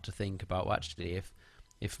start to think about, well, actually,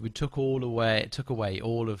 if we took away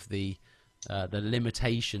all of the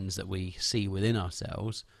limitations that we see within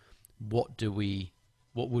ourselves, what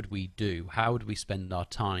would we do? How would we spend our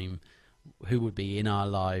time? Who would be in our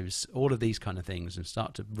lives? All of these kind of things, and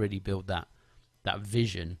start to really build that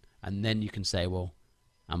vision, and then you can say, well,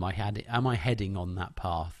 am I heading on that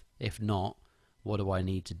path? If not, what do I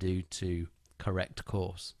need to do to correct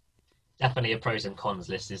course? Definitely a pros and cons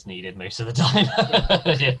list is needed most of the time.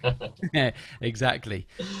 Yeah. Yeah, exactly.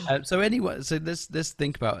 So let's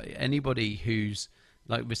think about anybody who's,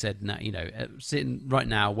 like we said, now, sitting right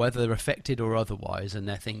now, whether they're affected or otherwise, and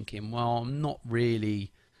they're thinking, well, I'm not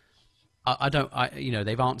really,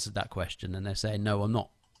 they've answered that question, and they're saying, no, I'm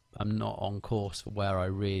not on course for where I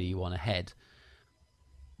really want to head.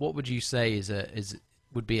 What would you say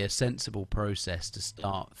would be a sensible process to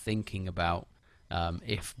start thinking about?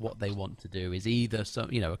 If what they want to do is either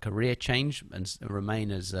a career change and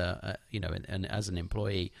remain as as an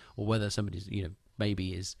employee, or whether somebody's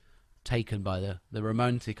maybe is taken by the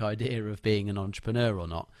romantic idea of being an entrepreneur or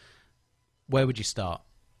not, where would you start?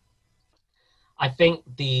 I think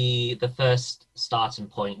the first starting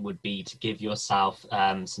point would be to give yourself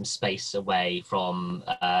some space away from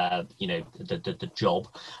the job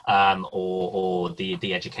or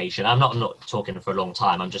the education. I'm not talking for a long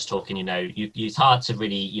time. I'm just talking, it's hard to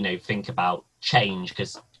really think about change,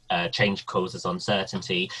 because change causes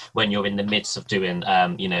uncertainty when you're in the midst of doing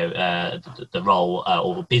the role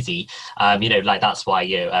or busy. That's why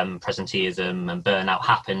presenteeism and burnout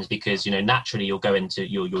happens, because naturally you're doing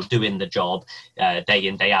the job day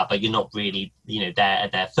in, day out, but you're not really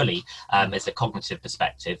there fully as a cognitive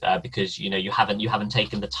perspective, because you haven't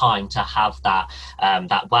taken the time to have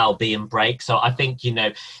that well-being break. So I think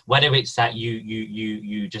whether it's that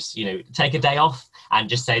you just take a day off and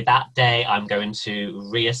just say, that day I'm going to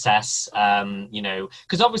reassess,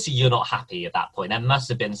 because obviously you're not happy at that point. There must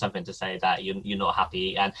have been something to say that you're not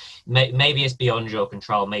happy, and maybe it's beyond your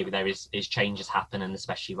control. Maybe there is changes happening,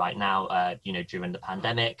 especially right now, during the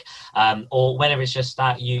pandemic, or whether it's just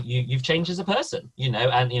that you've changed as a person,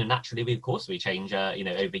 and naturally we change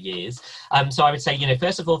over years. So I would say,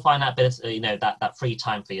 first of all, find that bit of, that free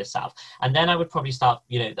time for yourself, and then I would probably start.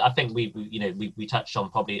 I think we touched on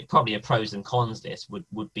probably a pros and cons list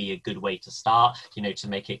would be a good way to start. To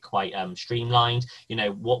make it quite streamlined.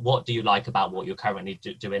 What do you like about what you're currently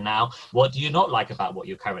doing now? What do you not like about what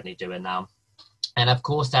you're currently doing now? And of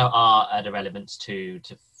course, there are other elements to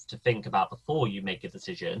think about before you make a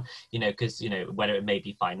decision. Because whether it may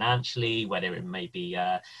be financially, whether it may be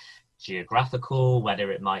geographical,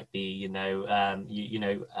 whether it might be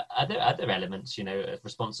other elements,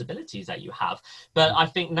 responsibilities that you have. But I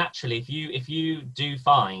think naturally, if you do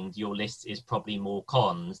find your list is probably more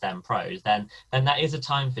cons than pros, then that is a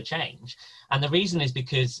time for change. And the reason is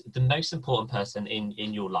because the most important person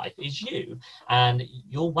in your life is you, and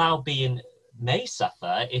your well-being may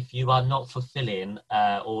suffer if you are not fulfilling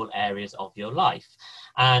all areas of your life.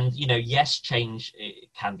 And yes, change, it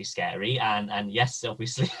can be scary, and yes,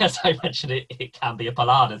 obviously, as I mentioned, it can be a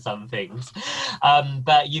palaver in some things,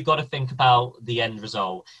 but you've got to think about the end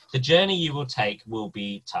result. The journey you will take will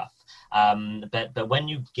be tough, but when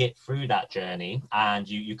you get through that journey and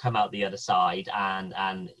you come out the other side, and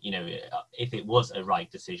if it was a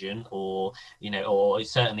right decision, or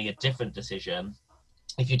certainly a different decision,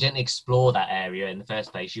 if you didn't explore that area in the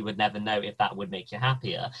first place, you would never know if that would make you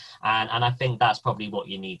happier. And I think that's probably what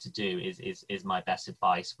you need to do is my best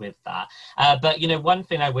advice with that. But one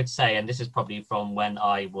thing I would say, and this is probably from when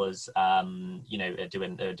I was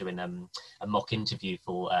doing a mock interview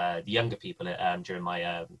for the younger people during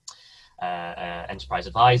my enterprise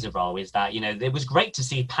advisor role, is that it was great to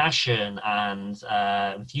see passion and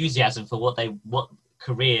enthusiasm for what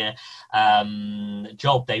career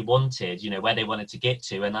job they wanted, where they wanted to get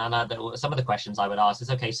to. And some of the questions I would ask is,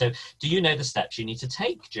 okay, so do you know the steps you need to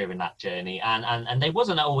take during that journey? And they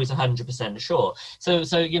wasn't always 100% sure. So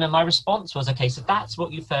my response was, okay, so that's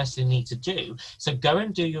what you firstly need to do. So go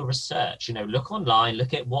and do your research, look online,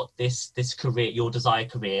 look at what this career, your desired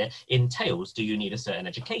career, entails. Do you need a certain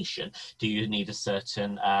education? Do you need a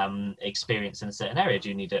certain experience in a certain area? Do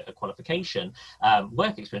you need a qualification,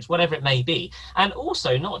 work experience, whatever it may be? And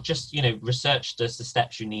also not just research the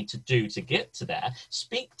steps you need to do to get to there.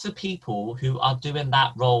 Speak to people who are doing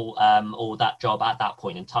that role or that job at that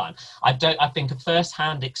point in time. I think a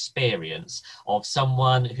first-hand experience of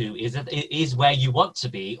someone who is where you want to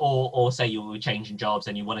be, or say you were changing jobs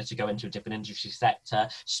and you wanted to go into a different industry sector,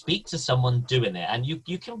 speak to someone doing it, and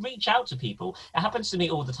you can reach out to people. It happens to me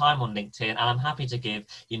all the time on LinkedIn, and I'm happy to give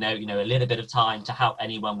a little bit of time to help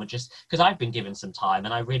anyone with, just because I've been given some time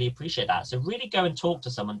and I really appreciate that. So really go and talk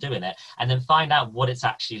to someone doing it and then find out what it's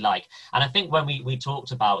actually like. And I think when we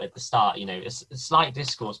talked about at the start, you know, a slight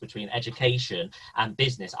discourse between education and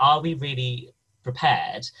business. Are we really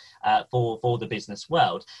prepared for the business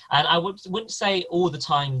world? And I wouldn't say all the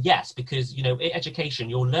time yes, because, you know, in education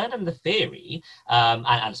you're learning the theory, and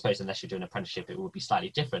I suppose unless you're doing an apprenticeship it would be slightly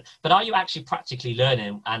different, but are you actually practically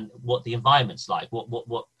learning and what the environment's like,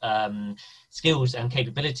 what skills and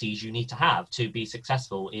capabilities you need to have to be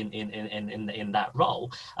successful in that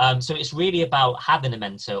role? So it's really about having a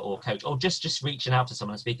mentor or coach, or just reaching out to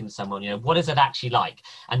someone and speaking to someone, you know, what is it actually like?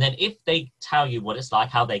 And then if they tell you what it's like,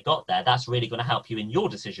 how they got there, that's really going to help you in your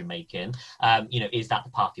decision making. You know, is that the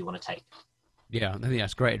path you want to take? Yeah, I think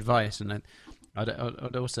that's great advice. And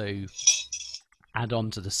I'd also add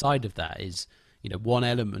on to the side of that is, you know, one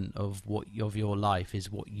element of your life is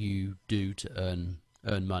what you do to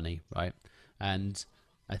earn money, right? And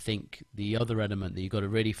I think the other element that you've got to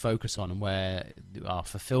really focus on, and where our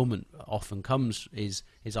fulfillment often comes, is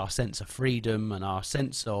our sense of freedom and our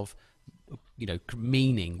sense of, you know,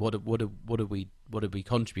 meaning. What are we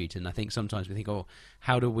contributing? I think sometimes we think, oh,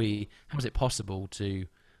 how is it possible to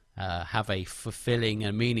have a fulfilling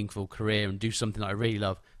and meaningful career and do something that I really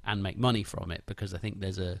love and make money from it? Because I think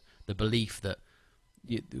there's the belief that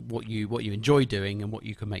what you enjoy doing and what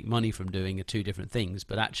you can make money from doing are two different things.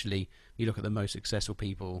 But actually, you look at the most successful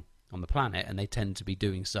people on the planet, and they tend to be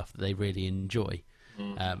doing stuff that they really enjoy.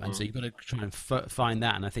 And so you've got to try and find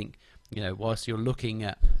that. And I think, you know, whilst you're looking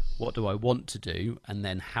at what do I want to do and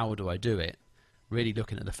then how do I do it, really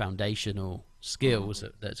looking at the foundational skills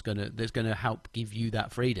that's going to help give you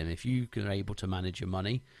that freedom. If you are able to manage your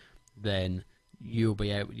money, then you'll be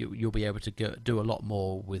able to do a lot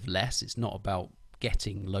more with less. It's not about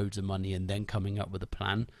getting loads of money and then coming up with a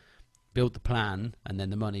plan. Build the plan, and then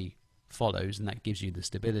the money follows, and that gives you the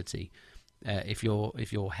stability. If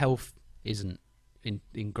your health isn't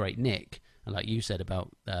in great nick, and like you said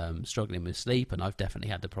about struggling with sleep, and I've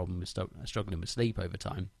definitely had the problem with struggling with sleep over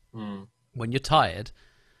time. When you're tired,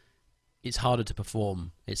 it's harder to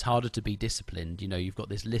perform. It's harder to be disciplined. You know, you've got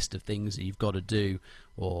this list of things that you've got to do,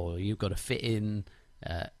 or you've got to fit in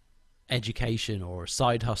education or a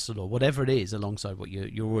side hustle or whatever it is alongside what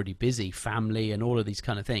you're already busy, family, and all of these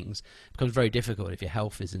kind of things. It becomes very difficult if your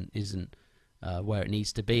health isn't where it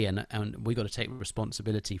needs to be, and we've got to take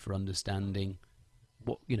responsibility for understanding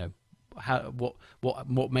what, you know,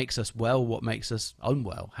 what makes us well, what makes us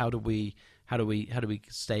unwell. How do we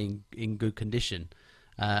stay in good condition?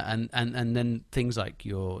 And then things like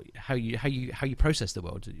how you process the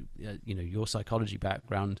world. You know, your psychology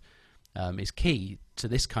background is key to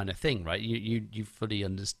this kind of thing, right? You fully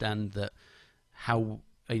understand that how,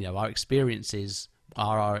 you know, our experiences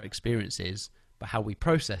are our experiences, but how we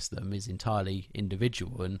process them is entirely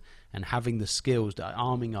individual. And having the skills,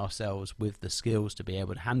 arming ourselves with the skills to be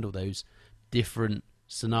able to handle those different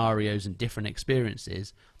scenarios and different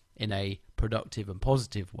experiences in a productive and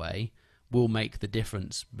positive way will make the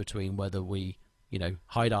difference between whether we, you know,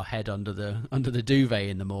 hide our head under the duvet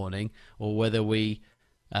in the morning, or whether we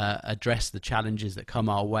address the challenges that come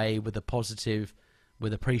our way with a positive,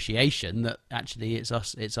 with appreciation that actually it's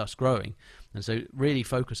us growing. And so really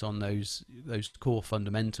focus on those core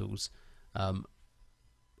fundamentals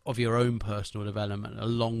of your own personal development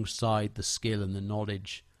alongside the skill and the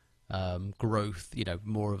knowledge growth. You know,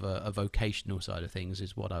 more of a vocational side of things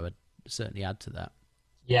is what I would certainly add to that.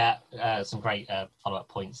 Yeah, some great follow-up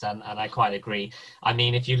points, and I quite agree. I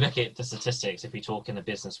mean, if you look at the statistics, if we talk in the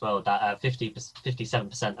business world, that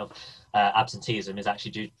 57% of absenteeism is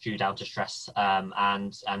actually due down to stress,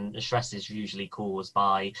 and stress is usually caused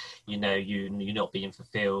by, you know, you not being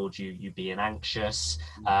fulfilled, you being anxious,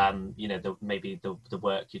 you know, maybe the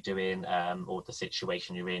work you're doing, or the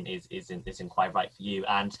situation you're in isn't quite right for you,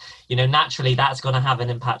 and, you know, naturally that's going to have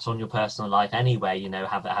an impact on your personal life anyway. You know,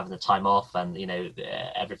 having the time off, and, you know,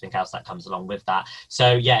 everything else that comes along with that.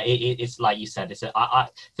 So yeah, it's like you said,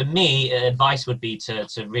 for me, advice would be to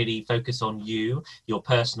really focus on your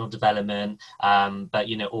personal development, but,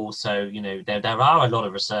 you know, also, you know, there are a lot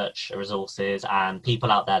of research resources and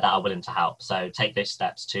people out there that are willing to help. So take those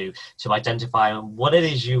steps to identify what it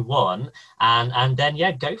is you want, and then,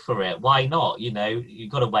 yeah, go for it. Why not? You know,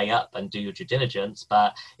 you've got to weigh up and do your due diligence,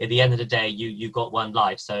 but at the end of the day, you've got one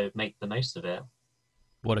life, so make the most of it.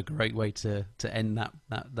 What a great way to end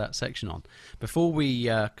that section on. Before we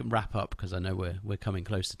wrap up, because I know we're coming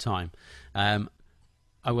close to time,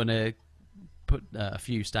 I want to put a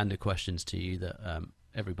few standard questions to you that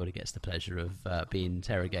everybody gets the pleasure of being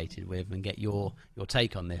interrogated with, and get your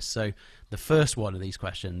take on this. So the first one of these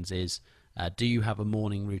questions is, do you have a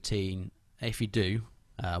morning routine? If you do,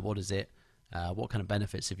 what is it? What kind of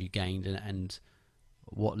benefits have you gained, and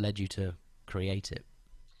what led you to create it?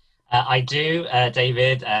 I do,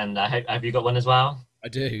 David, and I hope have you got one as well? I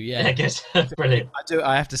do, yeah. I guess brilliant. I do.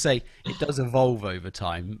 I have to say, it does evolve over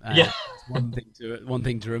time. Yeah, It's one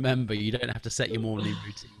thing to remember. You don't have to set your morning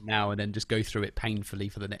routine now and then just go through it painfully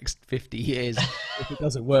for the next 50 years. If it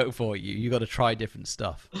doesn't work for you, you got to try different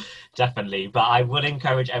stuff. definitely. But I would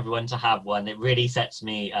encourage everyone to have one. It really sets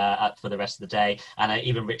me up for the rest of the day. And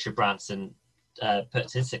even Richard Branson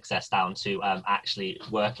puts his success down to actually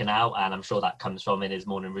working out, and I'm sure that comes from in his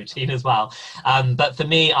morning routine as well. But for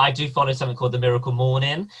me, I do follow something called the Miracle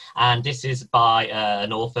Morning, and this is by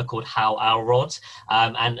an author called Hal Elrod.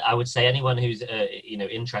 And I would say anyone who's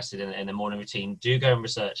interested in a morning routine, do go and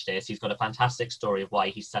research this. He's got a fantastic story of why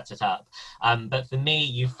he set it up. But for me,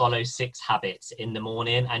 you follow 6 habits in the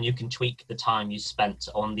morning, and you can tweak the time you spent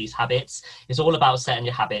on these habits. It's all about setting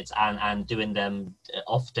your habits and doing them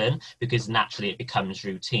often, because naturally it becomes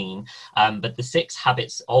routine. But the 6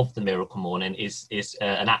 habits of the Miracle Morning is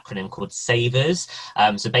an acronym called SAVERS.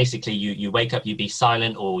 So basically you wake up, you be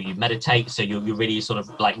silent, or you meditate. So you're really sort of,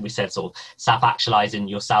 like we said, sort of self-actualizing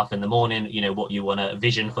yourself in the morning, what you want to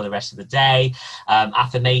vision for the rest of the day.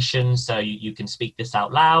 Affirmations, so you can speak this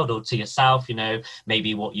out loud or to yourself,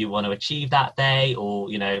 maybe what you want to achieve that day, or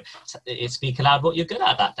speak aloud what you're good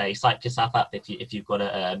at that day. Psych yourself up if you've got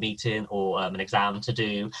a meeting or an exam to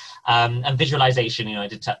do. And visualization, I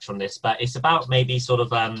did touch on this, but it's about maybe sort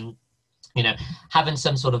of having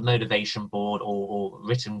some sort of motivation board or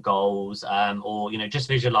written goals, or just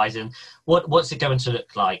visualizing what's it going to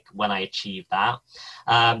look like when I achieve that.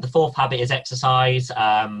 The 4th habit is exercise,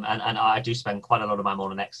 and I do spend quite a lot of my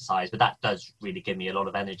morning exercise, but that does really give me a lot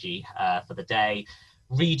of energy for the day.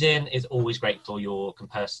 Reading is always great for your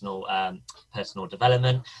personal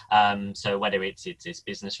development. So whether it's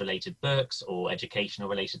business related books or educational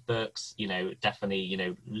related books,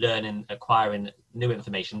 definitely, learning, acquiring new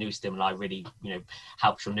information, new stimuli really,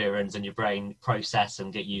 helps your neurons and your brain process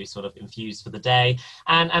and get you sort of infused for the day.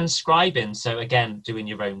 And scribing. So again, doing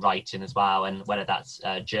your own writing as well. And whether that's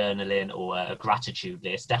journaling or a gratitude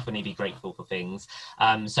list, definitely be grateful for things.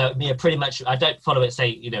 So pretty much, I don't follow it,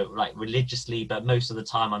 say, like religiously, but most of the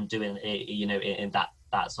time I'm doing it, in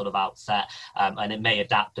that sort of outset, and it may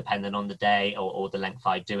adapt depending on the day or the length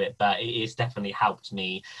I do it, but it has definitely helped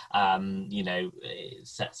me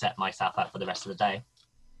set myself up for the rest of the day.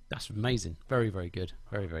 That's amazing. Very, very good.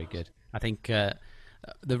 Very, very good. I think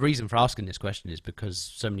the reason for asking this question is because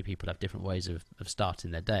so many people have different ways of starting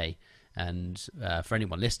their day, and for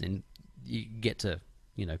anyone listening, you get to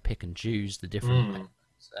pick and choose the different methods.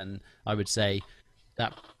 And I would say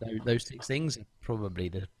that those 6 things are probably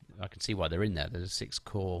I can see why they're in there. There's 6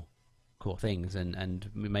 core things, and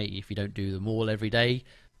if you don't do them all every day,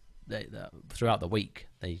 throughout the week,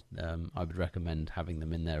 I would recommend having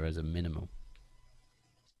them in there as a minimum.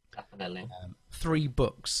 Definitely. 3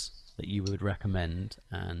 books that you would recommend,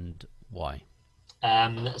 and why?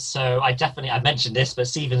 So I mentioned this, but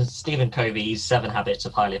Stephen Covey's 7 Habits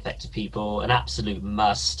of Highly Effective People, an absolute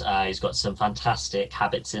must. He's got some fantastic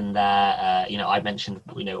habits in there. I mentioned,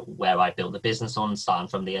 where I build a business on, starting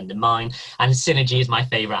from the end in mind. And synergy is my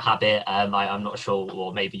favorite habit. I'm not sure,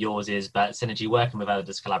 or maybe yours is, but synergy, working with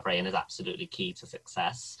others, collaborating, is absolutely key to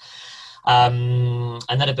success.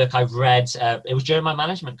 Another book I've read, it was during my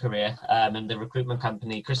management career in the recruitment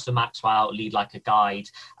company, Crystal Maxwell, Lead Like a Guide.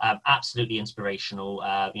 Absolutely inspirational.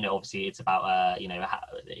 Obviously it's about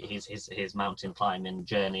his mountain climbing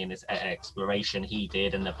journey and his exploration he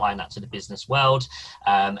did, and applying that to the business world.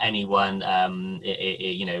 Anyone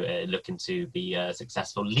looking to be a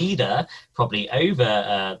successful leader, probably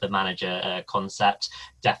over the manager concept,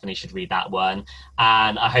 definitely should read that one.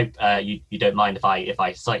 And I hope you don't mind if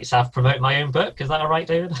I self-promote my own book. Is that all right,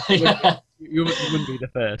 David? You wouldn't be the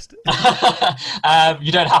first.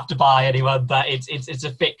 You don't have to buy anyone, but it's a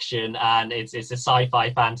fiction, and it's a sci-fi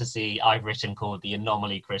fantasy I've written called The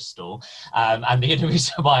Anomaly Crystal. And the only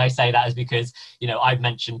reason why I say that is because, I've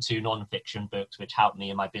mentioned 2 non-fiction books which helped me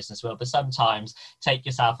in my business world, but sometimes take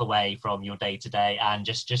yourself away from your day-to-day and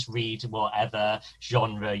just read whatever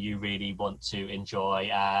genre you really want to enjoy.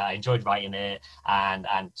 I enjoyed writing it, and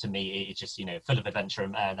to me it's just, full of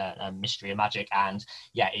adventure and mystery and magic, and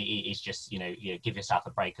it's just, give yourself a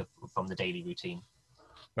break from the daily routine.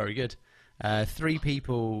 Very good. 3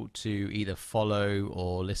 people to either follow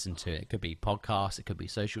or listen to. It could be podcasts, it could be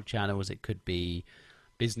social channels, it could be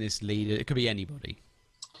business leader, it could be anybody.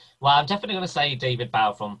 Well, I'm definitely going to say David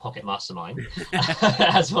Bow from Pocket Mastermind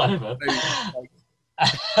as one of them.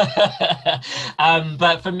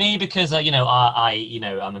 But for me, because I'm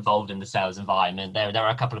involved in the sales environment. There are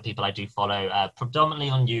a couple of people I do follow, predominantly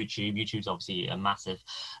on YouTube. YouTube's obviously a massive,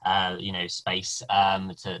 space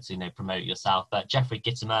to promote yourself. But Jeffrey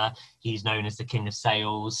Gitomer, he's known as the King of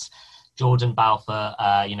Sales. Jordan Balfour,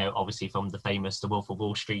 obviously from the famous The Wolf of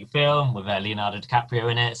Wall Street film with Leonardo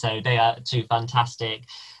DiCaprio in it. So they are two fantastic,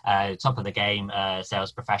 top of the game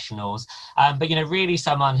sales professionals. But really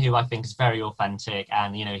someone who I think is very authentic,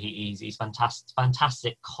 and he's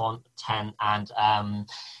fantastic content, and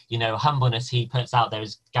humbleness he puts out there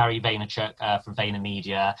is Gary Vaynerchuk from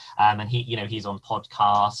VaynerMedia, and he's on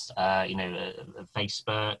podcasts,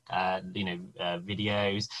 Facebook,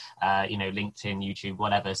 videos, LinkedIn, YouTube,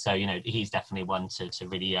 whatever. So he's definitely one to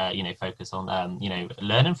really focus on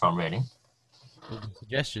learning from, really.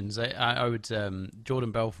 Suggestions. I would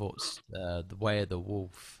Jordan Belfort's The Way of the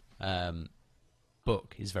Wolf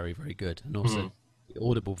book is very, very good, and also the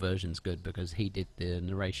Audible version's good because he did the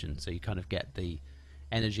narration, so you kind of get the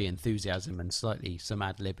energy, enthusiasm, and slightly some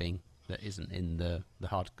ad-libbing that isn't in the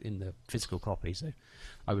physical copy. So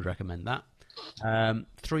I would recommend that.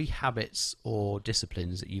 3 habits or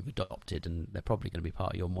disciplines that you've adopted, and they're probably going to be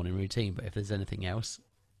part of your morning routine, but if there's anything else.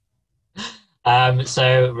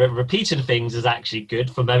 So repeating things is actually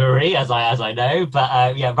good for memory, as I know.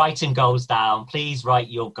 But writing goals down. Please write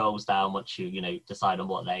your goals down once you decide on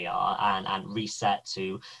what they are, and reset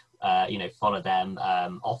to follow them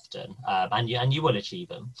often, and you will achieve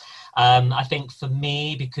them. I think for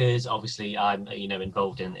me, because obviously I'm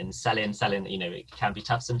involved in selling, it can be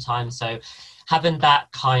tough sometimes. So having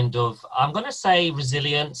that kind of, I'm going to say,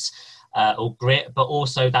 resilience or grit, but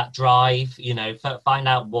also that drive, find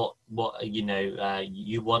out what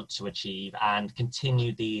you want to achieve, and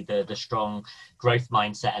continue the strong growth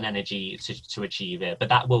mindset and energy to achieve it. But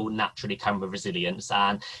that will naturally come with resilience.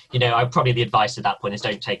 And I probably, the advice at that point is,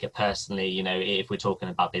 don't take it personally. If we're talking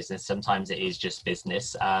about business, sometimes it is just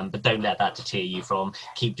business, but don't let that deter you from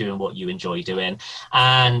keep doing what you enjoy doing.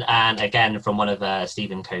 And again, from one of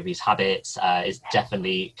Stephen Covey's habits is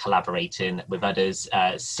definitely collaborating with others,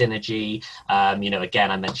 synergy.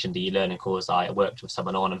 Again, I mentioned the learning course I worked with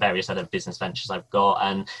someone on, and various other business ventures I've got,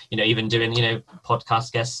 and even doing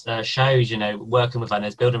podcast guest shows, working with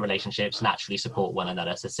others, building relationships, naturally support one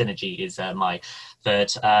another. So synergy is my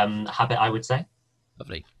third habit, I would say.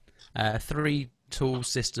 Lovely. 3 tools,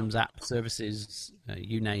 systems, apps, services,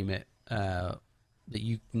 you name it, that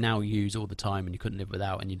you now use all the time and you couldn't live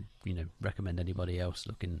without, and you recommend anybody else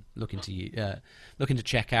looking to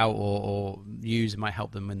check out or use. It might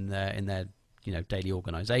help them in their daily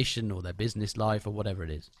organization or their business life or whatever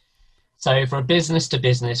it is. So for a business to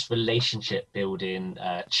business relationship building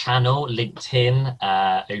channel, LinkedIn,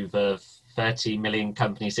 over 30 million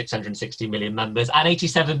companies, 660 million members, and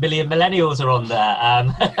 87 million millennials are on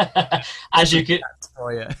there. As you could,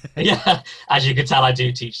 as you could tell, I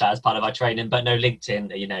do teach that as part of my training. But no,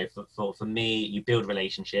 LinkedIn, for me, you build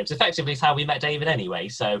relationships. Effectively, it's how we met David anyway.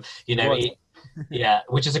 So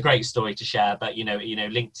which is a great story to share. But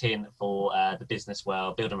LinkedIn for the business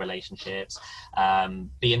world, building relationships,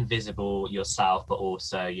 being visible yourself, but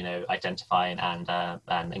also identifying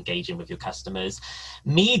and engaging with your customers.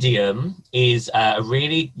 Medium is a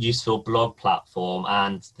really useful blog platform,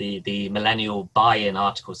 and the millennial buy-in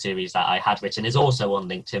article series that I had written is also on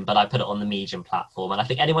LinkedIn, but I put it on the Medium platform. And I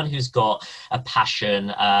think anyone who's got a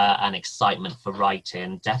passion and excitement for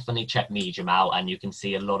writing, definitely check Medium out, and you can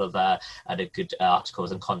see a lot of good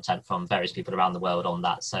articles and content from various people around the world on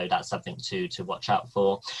that. So that's something to watch out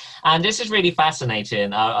for. And this is really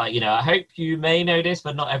fascinating. I hope you may know this,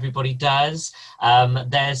 but not everybody does.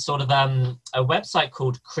 There's sort of a website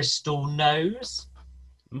called Crystal Knows.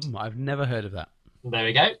 I've never heard of that. There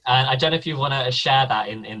we go. And I don't know if you want to share that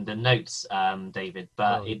in the notes, David,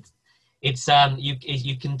 but it's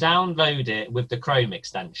you can download it with the Chrome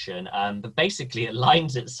extension, but basically it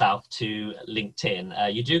lines itself to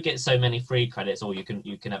LinkedIn. You do get so many free credits, or you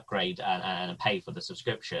can upgrade and pay for the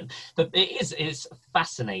subscription. But it's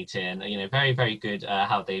fascinating, very, very good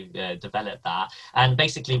how they've developed that. And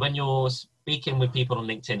basically, when you're speaking with people on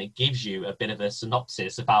LinkedIn, it gives you a bit of a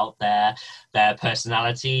synopsis about their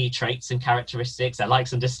personality traits and characteristics, their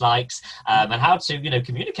likes and dislikes, and how to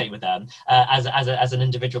communicate with them as an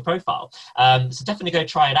individual profile. So definitely go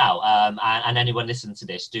try it out. And anyone listening to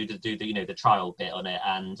this, do the trial bit on it,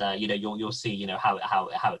 and you'll see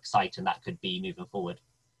how exciting that could be moving forward.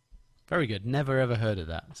 Very good. Never ever heard of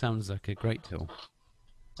that. Sounds like a great tool.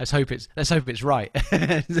 Let's hope it's right.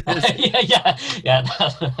 yeah.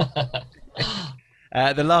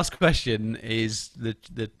 The last question is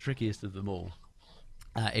the trickiest of them all.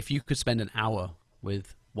 If you could spend an hour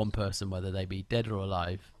with one person, whether they be dead or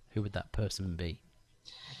alive, who would that person be?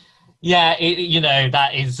 Yeah,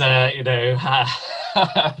 that is, I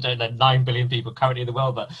don't know, 9 billion people currently in the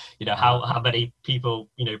world, but, how many people,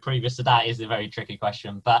 previous to that is a very tricky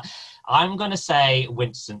question. But I'm going to say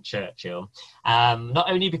Winston Churchill, not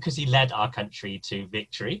only because he led our country to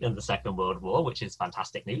victory in the Second World War, which is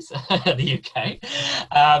fantastic news, the UK,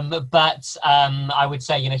 but I would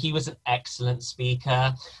say, he was an excellent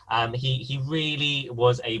speaker. He really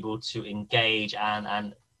was able to engage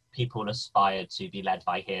and people aspired to be led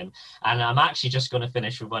by him. And I'm actually just going to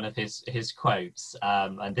finish with one of his quotes,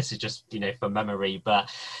 and this is just from memory,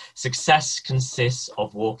 but success consists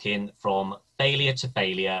of walking from failure to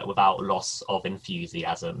failure without loss of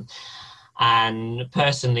enthusiasm. And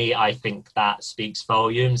personally, I think that speaks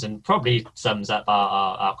volumes and probably sums up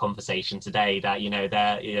our conversation today, that,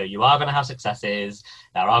 you are going to have successes,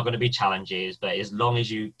 there are going to be challenges, but as long as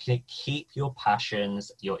you can keep your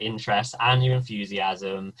passions, your interests and your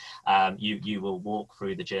enthusiasm, you will walk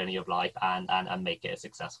through the journey of life and make it a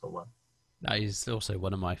successful one. That is also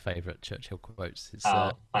one of my favourite Churchill quotes. It's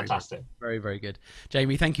fantastic. Very, very good.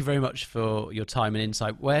 Jamie, thank you very much for your time and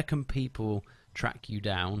insight. Where can people track you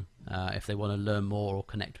down if they want to learn more or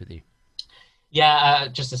connect with you? Yeah,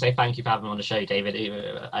 just to say thank you for having me on the show, David.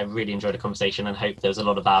 I really enjoyed the conversation and hope there's a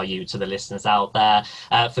lot of value to the listeners out there.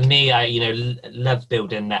 For me, I love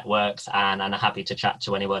building networks, and I'm happy to chat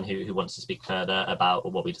to anyone who wants to speak further about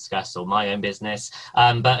what we discussed or my own business.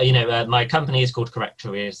 But my company is called Correct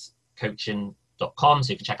Careers Coaching.com,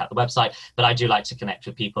 so you can check out the website. But I do like to connect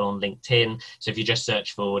with people on LinkedIn. So if you just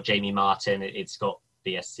search for Jamie Martin, it's got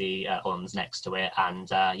BSc ons next to it, and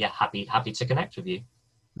happy to connect with you.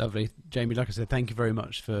 Lovely. Jamie, like I said, thank you very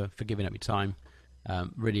much for giving up your time.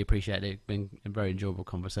 Really appreciate it. It's been a very enjoyable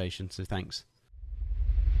conversation, so thanks.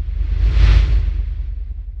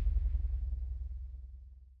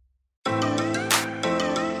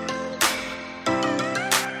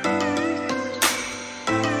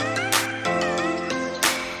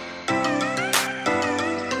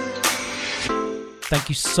 Thank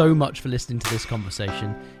you so much for listening to this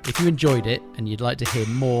conversation. If you enjoyed it and you'd like to hear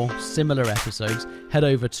more similar episodes, head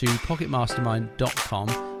over to pocketmastermind.com,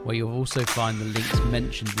 where you'll also find the links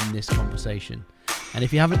mentioned in this conversation. And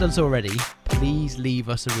if you haven't done so already, please leave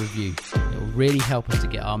us a review. It will really help us to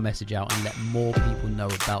get our message out and let more people know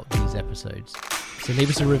about these episodes. So leave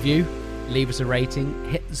us a review, leave us a rating,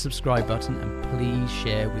 hit the subscribe button, and please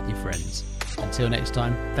share with your friends. Until next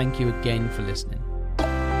time, thank you again for listening.